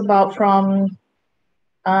about from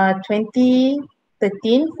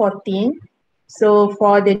 2013, 14. So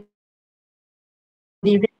for the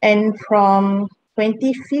and from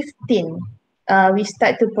 2015, we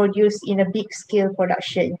start to produce in a big scale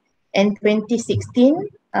production. And 2016,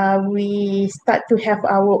 we start to have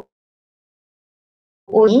our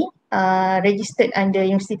own registered under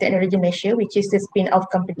Universiti Teknologi Malaysia, which is the spin-off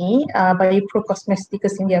company by Pro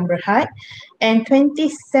Cosmetics Indian Berhad. And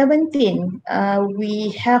 2017,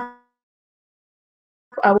 we have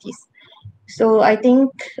our so I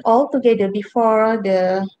think altogether before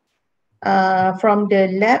the from the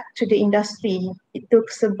lab to the industry, it took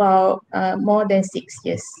about more than 6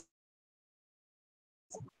 years.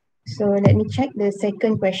 So let me check the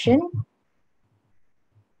second question.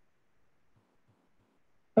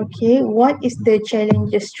 Okay, what is the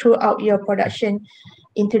challenges throughout your production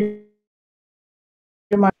into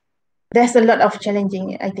the market? There's a lot of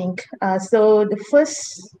challenging, I think. So the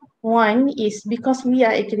first one is because we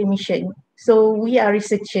are academician, so we are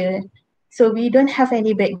researcher, so we don't have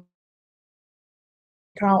any background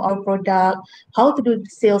our product, how to do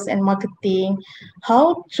sales and marketing,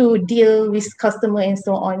 how to deal with customer and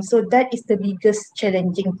so on. So that is the biggest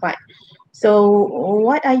challenging part. So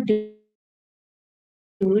what I do,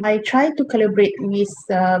 I try to collaborate with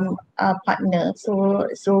a partner.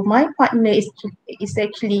 So my partner is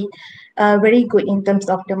actually very good in terms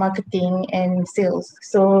of the marketing and sales.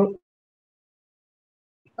 So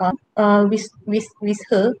with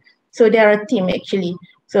her, so there are a team actually.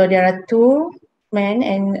 So there are 2 men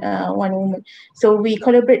and 1 woman. So we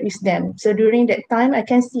collaborate with them. So during that time, I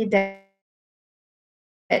can see that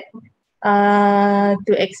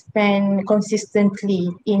to expand consistently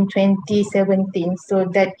in 2017. So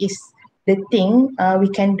that is the thing we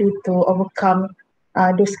can do to overcome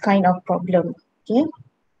those kind of problem. Okay.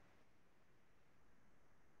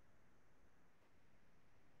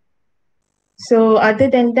 So other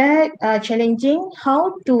than that, challenging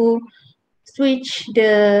how to switch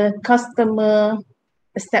the customer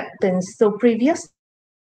acceptance. So previously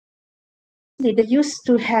they used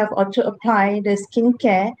to have or to apply the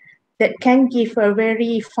skincare that can give a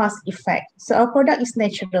very fast effect. So our product is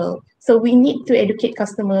natural. So we need to educate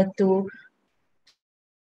customer to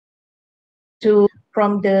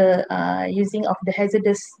from the using of the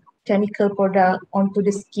hazardous chemical product onto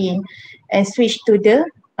the skin and switch to the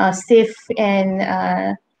safe and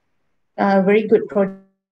very good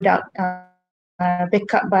product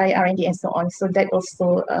backed up by R&D and so on. So that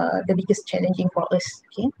also the biggest challenging for us.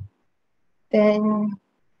 Okay. Then,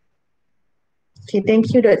 okay,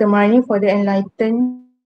 thank you, Dr. Mariani, for the enlightened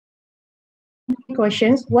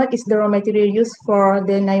questions. What is the raw material used for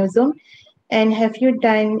the niosome? And have you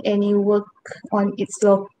done any work on its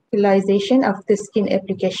localization after skin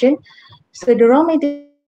application? So the raw material,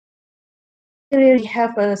 we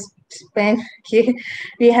have a span here.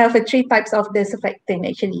 We have 3 types of the surfactant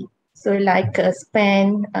actually. So like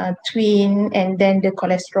span, twin, and then the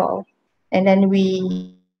cholesterol. And then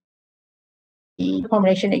we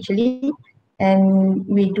formulation actually, and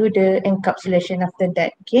we do the encapsulation after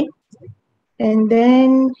that, okay? And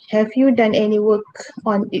then have you done any work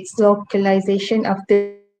on its localization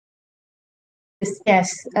after? Yes,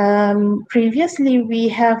 previously we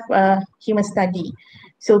have a human study.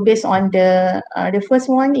 So based on the first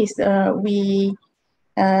one is we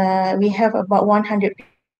have about 100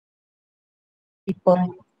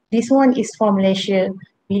 people. This one is for Malaysia.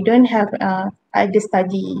 We don't have other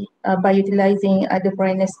study by utilizing other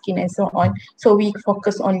foreigner skin and so on. So we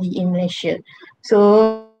focus only in Malaysia.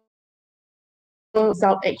 So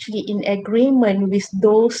result actually in agreement with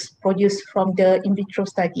those produced from the in vitro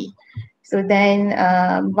study. So then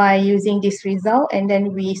by using this result, and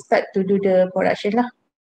then we start to do the production lah.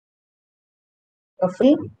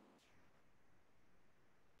 Okay.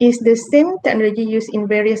 Is the same technology used in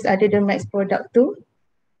various other DERMAGS product too?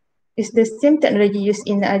 Is the same technology used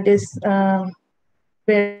in others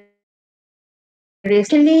various?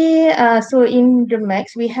 Actually, so in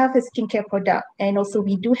DERMAGS, we have a skincare product and also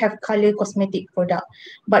we do have color cosmetic product.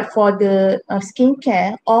 But for the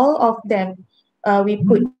skincare, all of them, we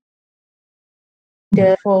put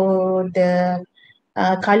for the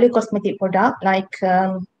color cosmetic product like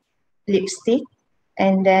lipstick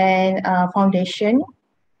and then foundation,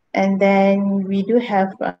 and then we do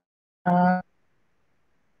have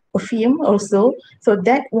perfume also. So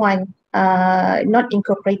that one not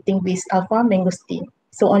incorporating with alpha mangosteen,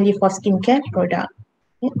 so only for skincare product.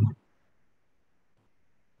 Yeah.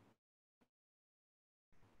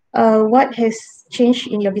 What has changed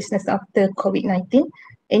in your business after COVID-19?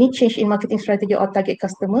 Any change in marketing strategy or target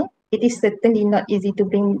customer? It is certainly not easy to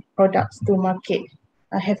bring products to market.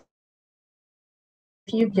 Have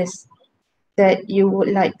you just that you would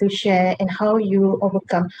like to share and how you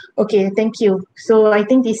overcome? Okay, thank you. So I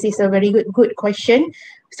think this is a very good question.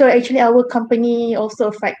 So actually our company also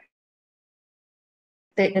affected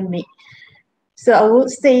me. So I would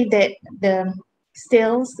say that the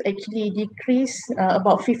sales actually decreased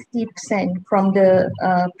about 50% from the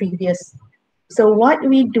previous. So what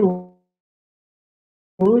we do,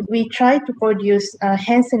 we try to produce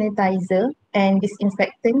hand sanitizer and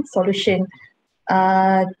disinfectant solution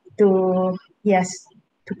to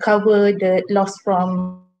cover the loss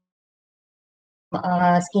from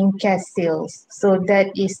skincare sales. So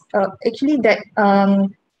that is actually that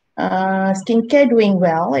skincare doing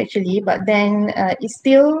well actually, but then it's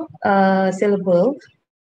still sellable.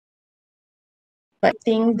 But I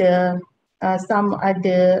think the some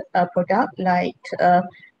other product like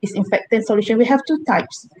disinfectant solution, we have 2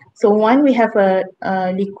 types. So one, we have a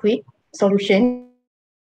liquid solution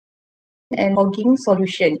and fogging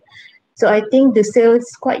solution. So I think the sales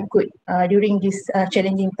quite good during this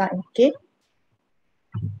challenging time. Okay.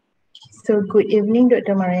 So good evening,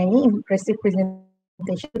 Dr. Mariani. Impressive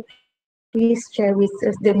presentation. Please share with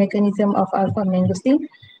us the mechanism of alpha mangosteen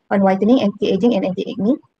on whitening, anti-aging, and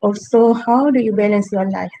anti-acne. Also, how do you balance your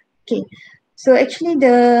life? Okay. So actually,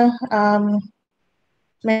 the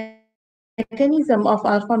mechanism of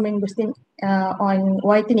alpha mangosteen on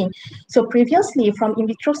whitening. So previously from in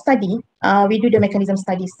vitro study, we do the mechanism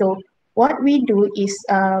study. So what we do is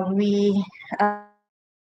we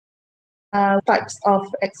types of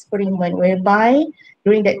experiment whereby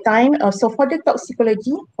during that time, so for the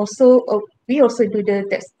toxicology, also we also do the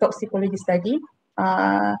toxicology study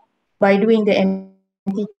by doing the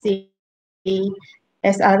MTC,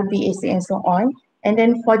 SRB, AC, and so on. And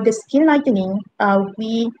then for the skin lightening,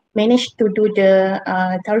 we managed to do the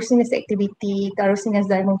tyrosinase activity, tyrosinase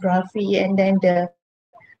dermography, and then the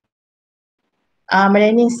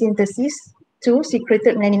melanin synthesis to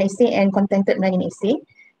secreted melanin assay and contented melanin assay.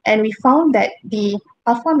 And we found that the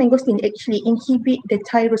alpha mangosteen actually inhibit the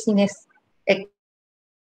tyrosinase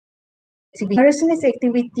Aerosolist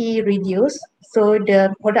activity reduce, so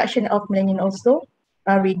the production of melanin also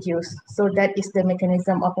reduce. So that is the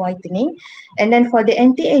mechanism of whitening. And then for the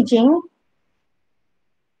anti-aging,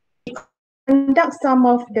 conduct some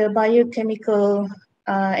of the biochemical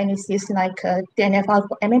analysis like TNF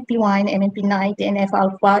alpha, MMP1, MMP9, TNF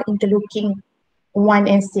alpha, interleukin 1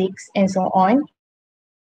 and 6, and so on.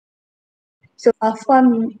 So alpha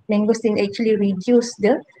mangosteen actually reduce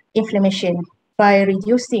the inflammation by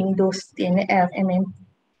reducing those TNF, MM,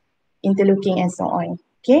 interleukin, and so on.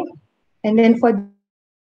 Okay, and then for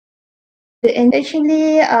the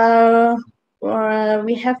actually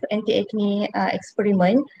we have anti-acne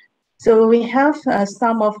experiment. So we have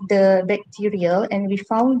some of the bacterial, and we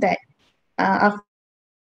found that alpha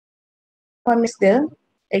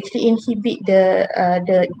actually inhibit the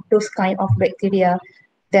those kind of bacteria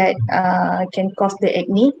that can cause the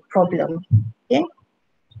acne problem. Okay,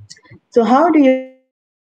 so how do you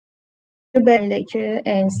lecture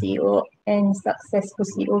and CEO and successful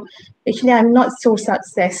CEO? Actually, I'm not so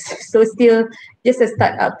success, so still just a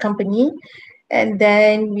startup company, and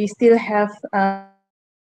then we still have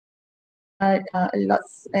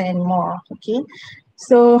lots and more. Okay,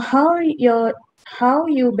 so how you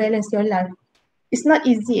balance your life? It's not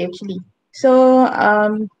easy actually. So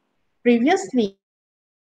previously,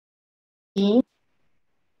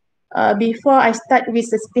 before I start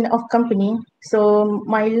with a spin-off company, so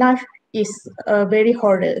my life is very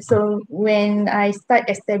horror. So when I start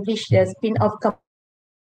establish the spin-off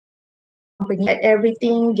company,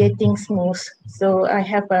 everything getting smooth. So I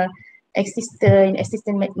have a assistant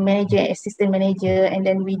manager, and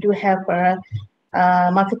then we do have a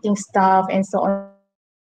marketing staff and so on.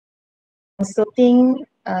 So thing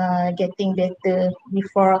getting better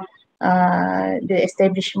before the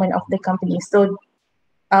establishment of the company. So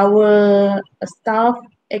our staff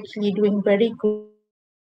actually doing very good.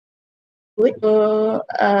 So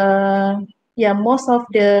yeah, most of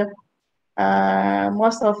the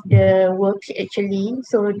work actually.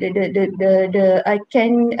 So the I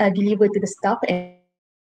can deliver to the staff and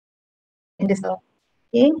the staff.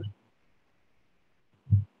 Okay.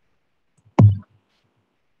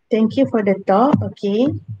 Thank you for the talk. Okay.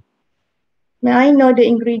 May I know the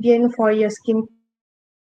ingredient for your skin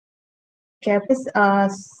care?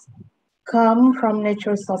 Come from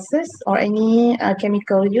natural sources or any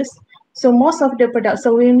chemical use. So most of the products,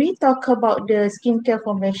 so when we talk about the skincare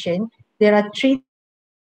formulation, there are three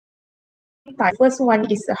types. First one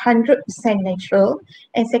is 100% natural,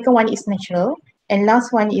 and second one is natural, and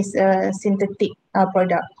last one is a synthetic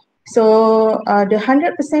product. So the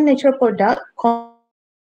 100% natural product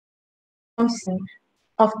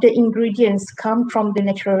of the ingredients come from the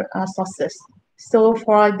natural sources. So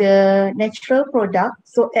for the natural product,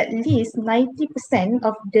 so at least 90%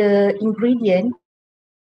 of the ingredient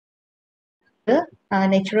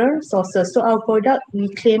natural sources. So our product we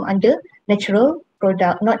claim under natural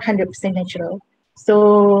product, not 100% natural.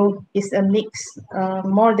 So it's a mix,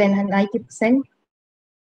 more than 90%.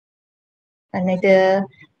 Another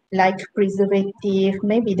like preservative,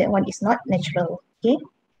 maybe that one is not natural. Okay.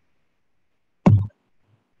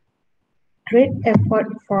 Great effort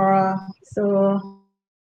for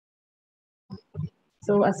so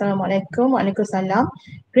Assalamualaikum, Waalaikumsalam.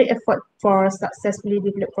 Great effort for successfully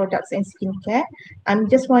developed products and skincare. I'm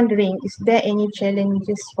just wondering, is there any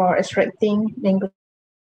challenges for extracting mangosteen,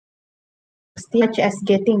 such as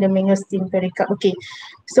getting the mangosteen pericarp? Okay,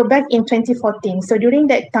 so back in 2014, so during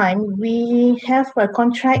that time, we have a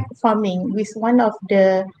contract farming with one of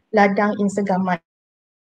the ladang in Segamat.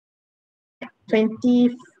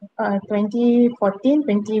 2014,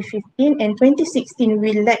 2015, and 2016,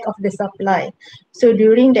 we lack of the supply. So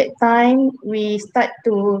during that time, we start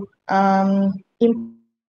to import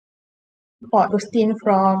mangosteen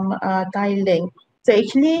from Thailand. So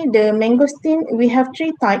actually, the mangosteen, we have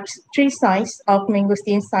three sizes of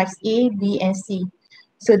mangosteen, size A, B, and C.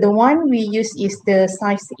 So the one we use is the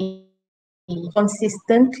size A,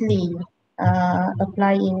 consistently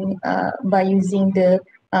applying by using the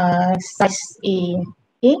size A.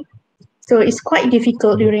 Okay, so it's quite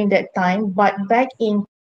difficult during that time, but back in,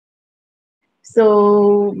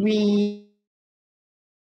 so we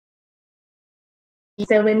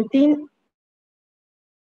 17,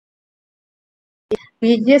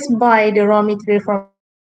 we just buy the raw material from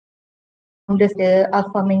the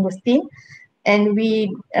alpha mangosteen, and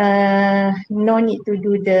we no need to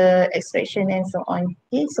do the extraction and so on.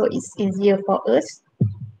 Okay, so it's easier for us.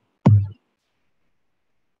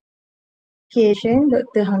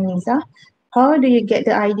 Dr. Hamiza, how do you get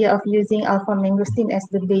the idea of using alpha mangosteen as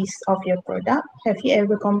the base of your product? Have you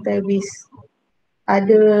ever compared with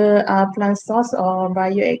other plant source or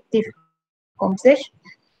bioactive research.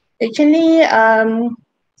 Actually,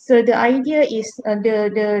 so the idea is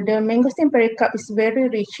the mangosteen pericarp is very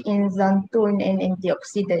rich in xanthone and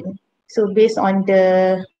antioxidant. So based on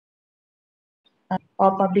the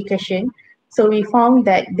our publication, so we found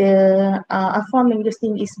that the alpha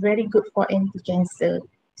mangosteen is very good for anti-cancer.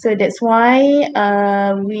 So that's why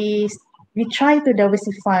we try to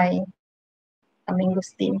diversify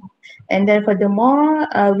mangosteen. And then furthermore,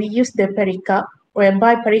 we use the pericarp,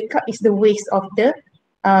 whereby pericarp is the waste of the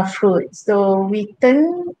fruit. So we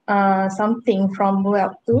turn something from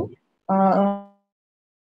well to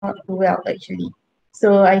well actually.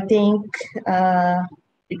 So I think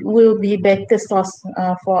it will be better source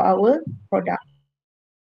for our product.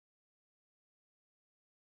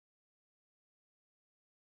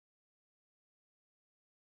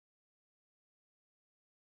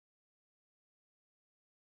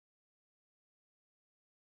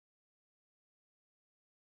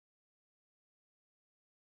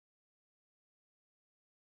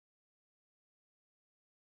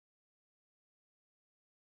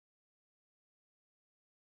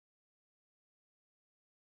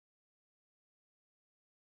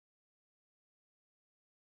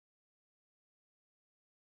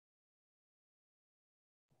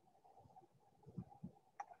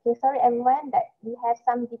 Okay, sorry everyone that we have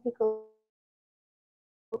some difficult.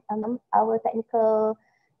 Our technical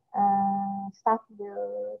staff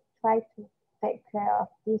will try to take care of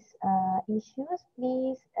these issues.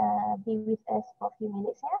 Please be with us for a few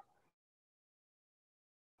minutes, yeah.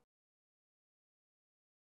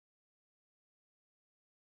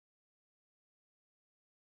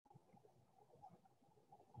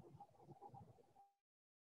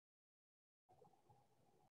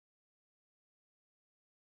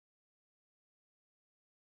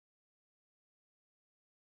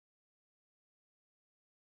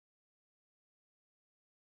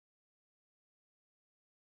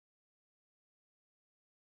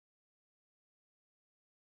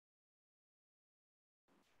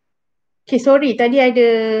 Okay, sorry tadi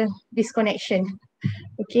ada disconnection.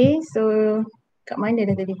 Okay, so kat mana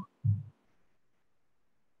dah tadi?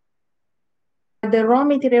 The raw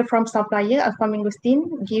material from supplier, alpha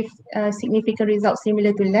mangosteen, give significant results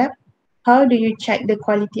similar to lab. How do you check the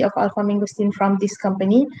quality of alpha mangosteen from this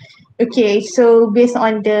company? Okay, so based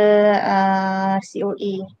on the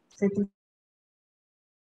COA, certified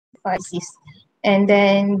analysis, and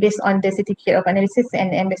then based on the certificate of analysis and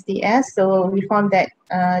MSDS, so we found that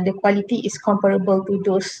the quality is comparable to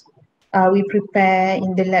those we prepare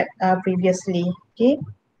in the lab previously. Okay,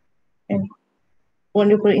 and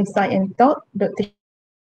wonderful insight and thought, Dr.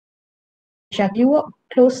 Shah. You work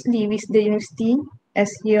closely with the university as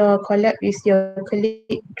your collab with your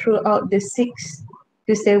colleague throughout the 6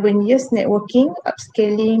 to 7 years networking,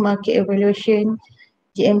 upscaling, market evaluation,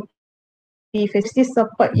 GMP. Facilities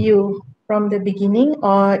support you from the beginning,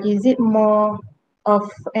 or is it more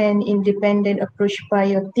of an independent approach by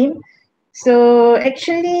your team? So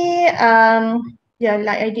actually, yeah,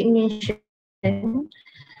 like I did mention,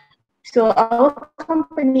 so our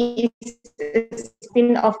company is a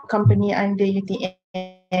spin-off company under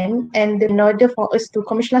UTM, and in order for us to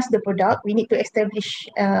commercialize the product, we need to establish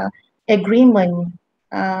agreement.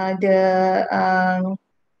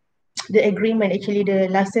 The agreement, actually the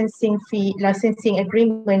licensing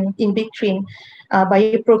agreement in between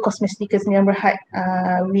Biopro Cosmetics Sdn Bhd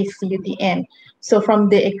with UTM. So from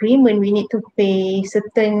the agreement, we need to pay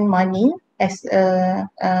certain money as a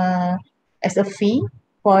fee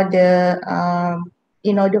for the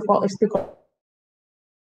in order for us to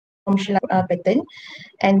commercialize patent,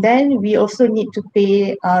 and then we also need to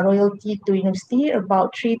pay royalty to university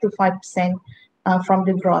about 3 to 5% from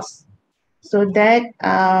the gross. So that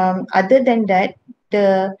other than that,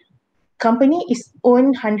 the company is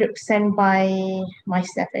owned 100% by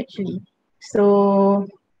myself actually. So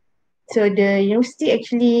the university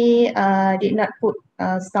actually did not put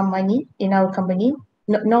some money in our company.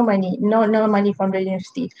 No money from the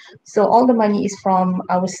university. So all the money is from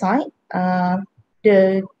our side,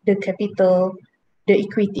 the capital, the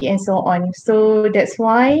equity and so on. So that's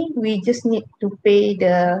why we just need to pay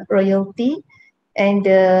the royalty and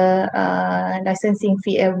the licensing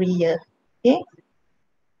fee every year. Okay.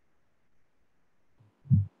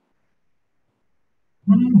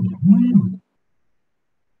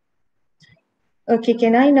 Okay,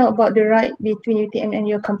 can I know about the right between UTM and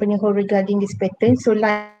your company hold regarding this patent? So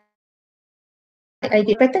like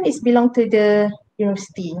the patent is belong to the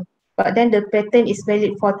university, but then the patent is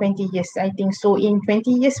valid for 20 years, I think. So in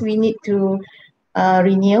 20 years, we need to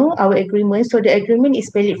renew our agreement. So the agreement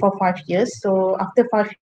is valid for 5 years. So after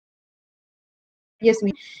 5 yes,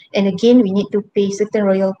 and again we need to pay certain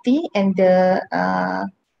royalty and the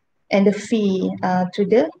fee to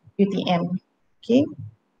the UTM. Okay.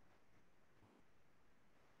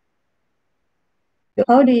 So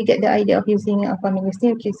how do you get the idea of using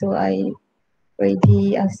alpha-mangosteen? Okay, so I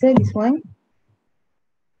already answered this one.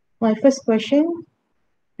 My first question: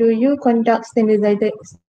 do you conduct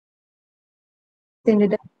standardized,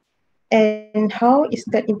 and how is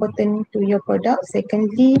that important to your product?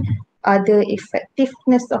 Secondly, are the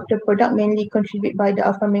effectiveness of the product mainly contributed by the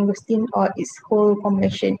alpha-mangosteen or its whole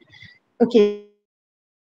formulation? Okay,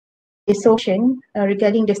 so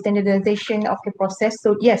regarding the standardization of the process.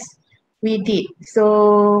 So yes, we did.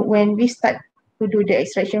 So when we start to do the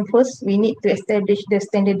extraction first, we need to establish the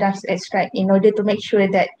standardized extract in order to make sure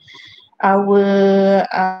that our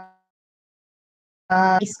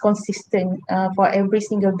is consistent for every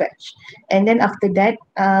single batch. And then after that,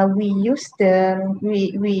 we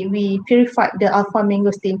purified the alpha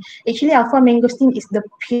mangosteen. Actually, alpha mangosteen is the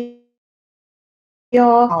pure,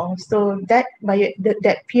 so that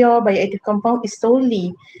pure bioactive compound is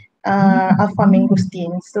solely alpha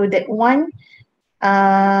mangosteen. So that one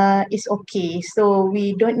is okay. So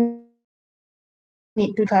we don't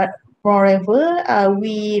need to cut forever.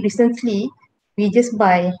 We just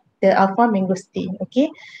buy the alpha mangosteen. Okay,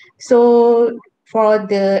 so for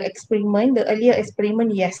the experiment, the earlier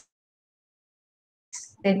experiment, yes,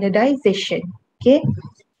 standardization. Okay,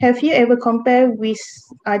 have you ever compared with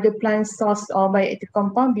other plant source or bioactive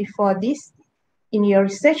compound before this in your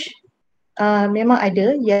research? Memang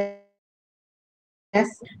ada, yes.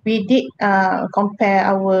 We did compare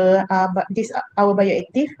our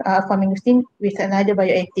bioactive alpha mangosteen with another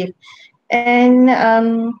bioactive, and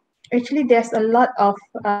actually there's a lot of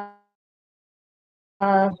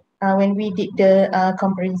when we did the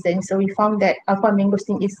comparison, so we found that alpha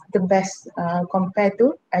mangosteen is the best compared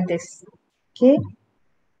to others. Okay.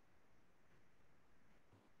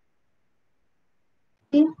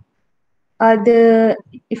 The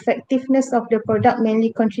effectiveness of the product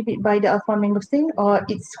mainly contributed by the alpha mangosteen or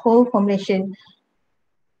its whole formulation?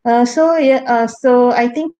 So I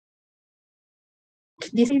think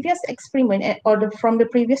this previous experiment from the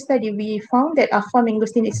previous study, we found that alpha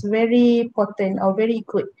mangosteen is very potent or very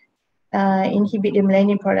good, inhibit the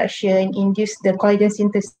melanin production, induce the collagen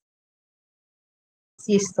synthesis,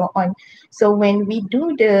 so on. So when we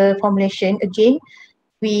do the formulation again,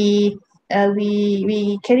 we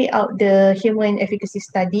carry out the human efficacy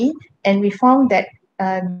study, and we found that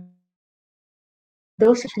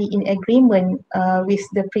those actually in agreement with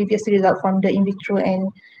the previous result from the in vitro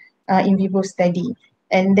and in vivo study.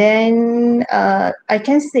 And then I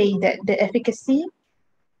can say that the efficacy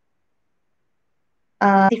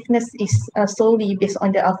effectiveness is solely based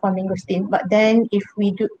on the alpha mangosteen. But then if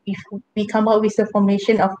we come up with a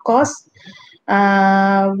formulation, of course,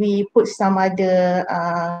 we put some other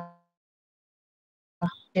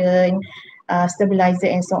stabilizer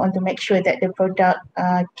and so on to make sure that the product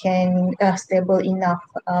can stable enough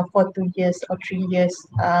for 2 years or 3 years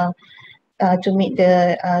to meet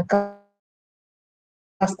the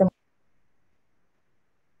customer.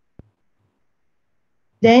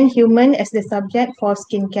 Then human as the subject for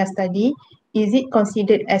skincare study, is it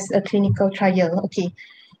considered as a clinical trial? Okay.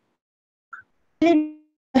 The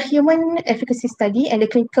human efficacy study and the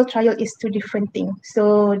clinical trial is two different things.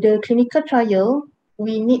 So the clinical trial,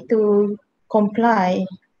 we need to comply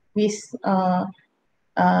with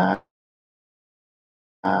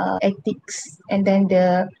ethics, and then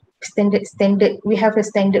the standard. We have a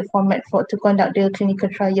standard format to conduct the clinical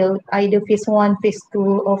trial, either phase 1, phase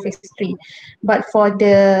 2, or phase 3. But for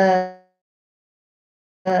the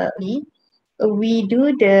we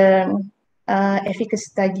do the efficacy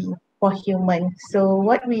study for human. So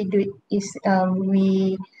what we do is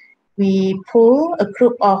we pull a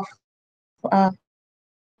group of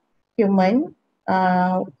human,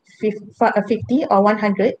 50 or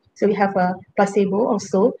 100. So we have a placebo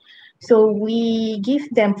also. So we give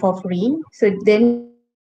them for free. So then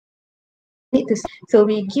we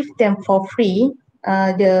give them for free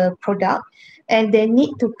the product, and they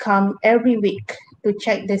need to come every week to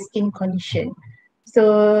check the skin condition.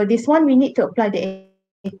 So this one we need to apply the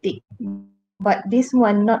ethic, but this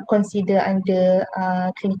one not considered under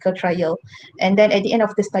clinical trial. And then at the end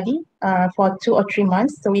of the study, for 2 or 3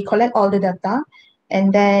 months, so we collect all the data,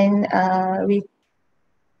 and then we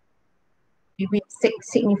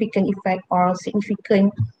significant effect or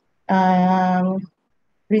significant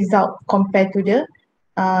result compared to the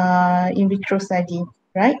in vitro study,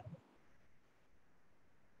 right?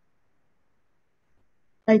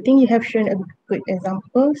 I think you have shown a good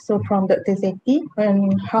example. So from Dr. Zeti,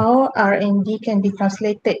 on how R&D can be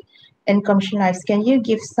translated and commercialize. Can you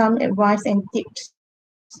give some advice and tips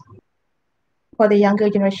for the younger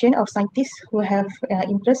generation of scientists who have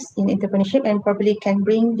interest in entrepreneurship and probably can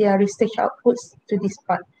bring their research outputs to this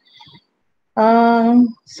part?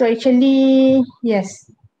 So actually, yes.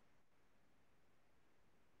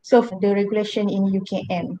 So for the regulation in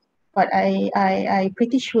UKM, but I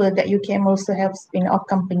pretty sure that UKM also have spin-off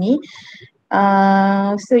company.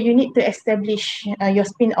 So you need to establish your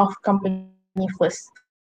spin-off company first.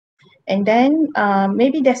 And then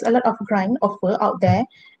maybe there's a lot of grant offer out there.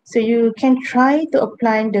 So you can try to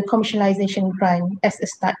apply the commercialization grant as a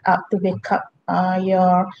startup to back up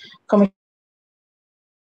your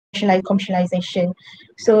commercialization.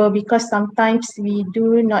 So because sometimes we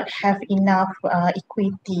do not have enough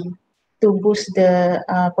equity to boost the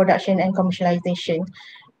production and commercialization.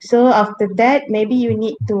 So after that, maybe you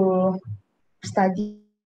need to study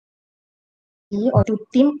or to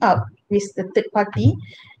team up with the third party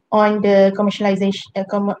on the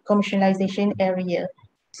commercialization area.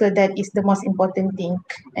 So that is the most important thing.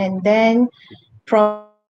 And then from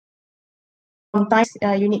times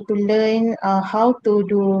you need to learn how to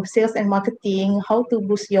do sales and marketing, how to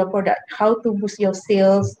boost your product, how to boost your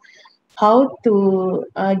sales, how to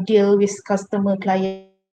deal with customer client.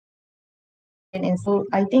 And so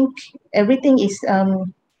I think everything is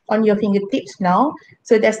on your fingertips now.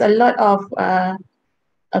 So there's a lot of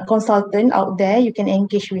a consultant out there, you can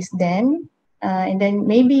engage with them. And then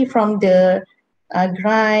maybe from the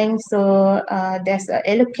grind, so there's an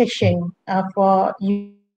allocation for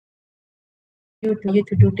you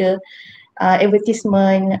to do the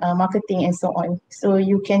advertisement, marketing, and so on. So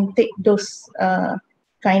you can take those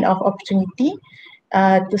kind of opportunity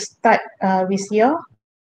to start with your,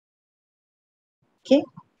 okay.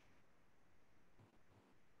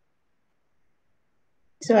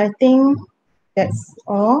 So I think that's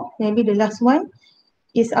all. Maybe the last one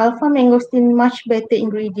is alpha mangosteen much better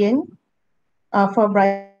ingredient for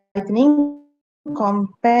brightening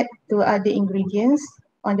compared to other ingredients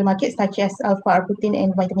on the market such as alpha arbutin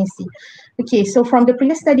and vitamin C. Okay, so from the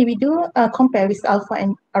previous study, we do compare with alpha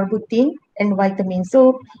and arbutin and vitamin.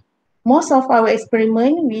 So most of our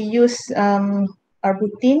experiment, we use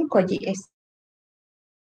arbutin, kojic acid,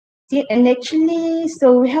 and actually,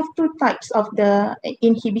 so we have two types of the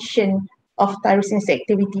inhibition of tyrosine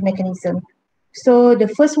activity mechanism. So the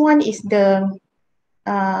first one is the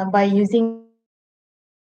by using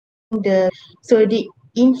so the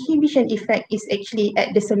inhibition effect is actually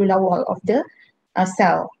at the cellular wall of the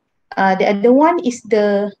cell. The other one is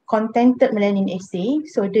the contented melanin assay.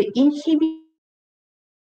 So the inhibition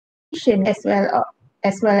as well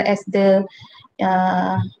as the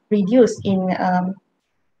reduce in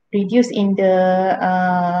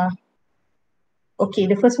the okay,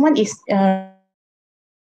 the first one is the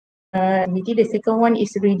second one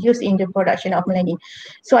is reduced in the production of melanin.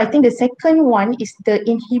 So I think the second one is the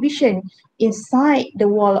inhibition inside the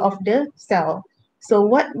wall of the cell. So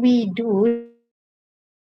what we do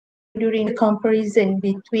during the comparison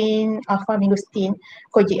between alpha mangosteen,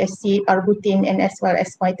 kojic acid, arbutin, and as well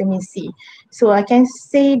as vitamin C. So I can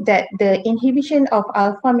say that the inhibition of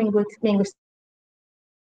alpha mangosteen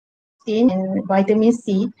and vitamin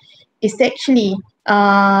C is actually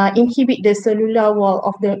inhibit the cellular wall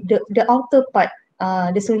of the outer part,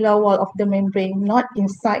 the cellular wall of the membrane, not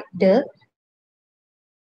inside the.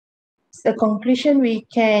 The conclusion we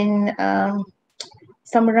can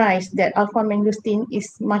summarize that alpha mangosteen is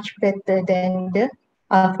much better than the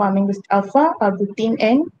alpha arbutin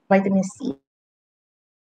and vitamin C.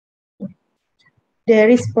 There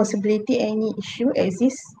is possibility any issue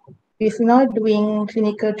exists with now doing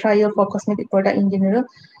clinical trial for cosmetic product in general.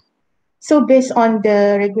 So based on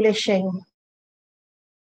the regulation,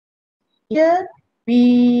 here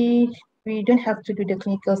we don't have to do the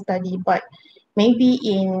clinical study, but maybe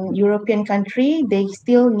in European country, they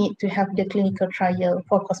still need to have the clinical trial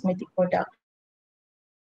for cosmetic product.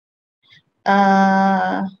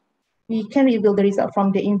 We can reveal the result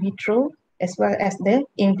from the in vitro as well as the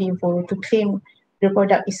in vivo to claim the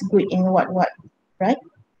product is good in what, right?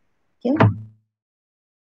 Okay.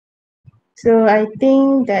 So I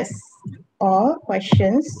think that's all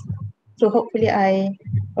questions. So hopefully I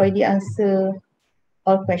already answer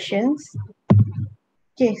all questions.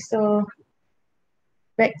 Okay, so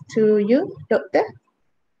back to you, Doctor.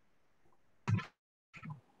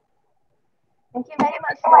 Thank you very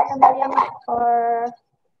much, Dr. Mariani, for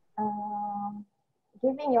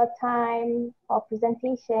giving your time for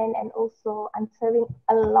presentation and also answering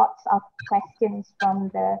a lot of questions from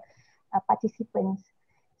the participants.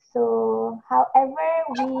 So, however,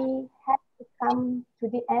 we have to come to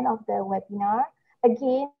the end of the webinar.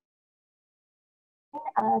 Again,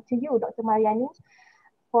 to you, Dr. Mariani,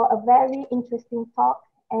 for a very interesting talk,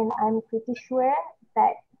 and I'm pretty sure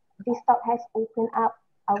that this talk has opened up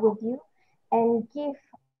our view and give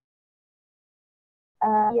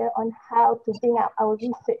idea on how to bring up our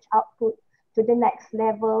research output to the next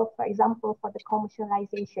level, for example, for the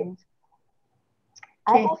commercialization.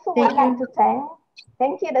 I also would like to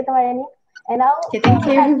thank you, Dr. Mariani, and I would thank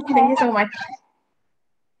you. like to Thank you so much.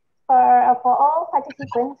 for all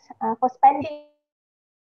participants for spending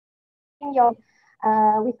your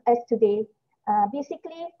with us today.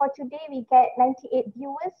 Basically, for today, we get 98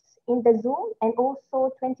 viewers in the Zoom and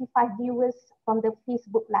also 25 viewers from the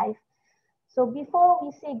Facebook Live. So before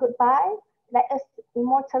we say goodbye, let us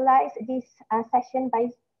immortalize this session by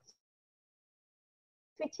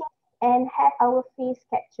switching and have our face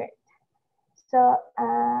captured. So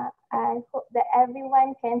I hope that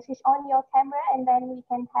everyone can switch on your camera and then we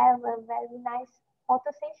can have a very nice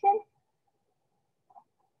photo session.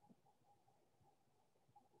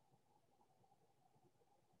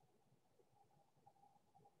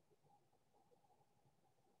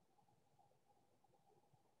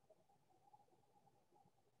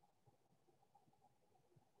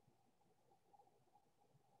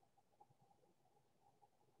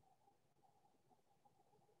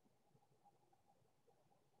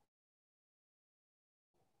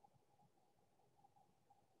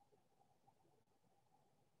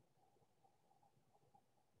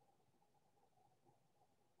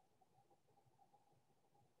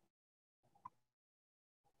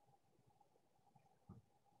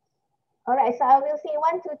 All right, so I will say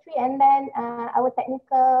 1, 2, 3, and then our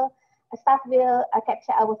technical staff will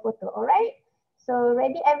capture our photo. All right. So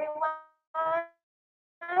ready, everyone?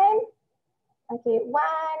 Okay, 1,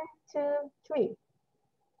 2, 3.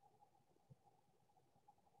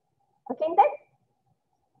 Okay, then.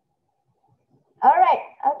 All right.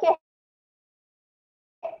 Okay.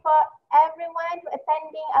 For everyone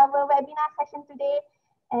attending our webinar session today,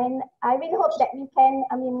 and I really hope that we can,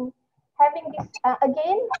 having this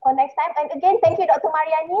again for next time. And again, thank you, Dr.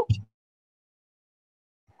 Mariani.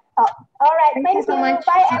 Oh, all right, thank you so much.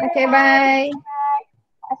 Bye, everyone. Okay, bye. All right.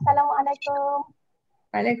 Assalamualaikum.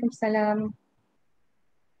 Waalaikumsalam.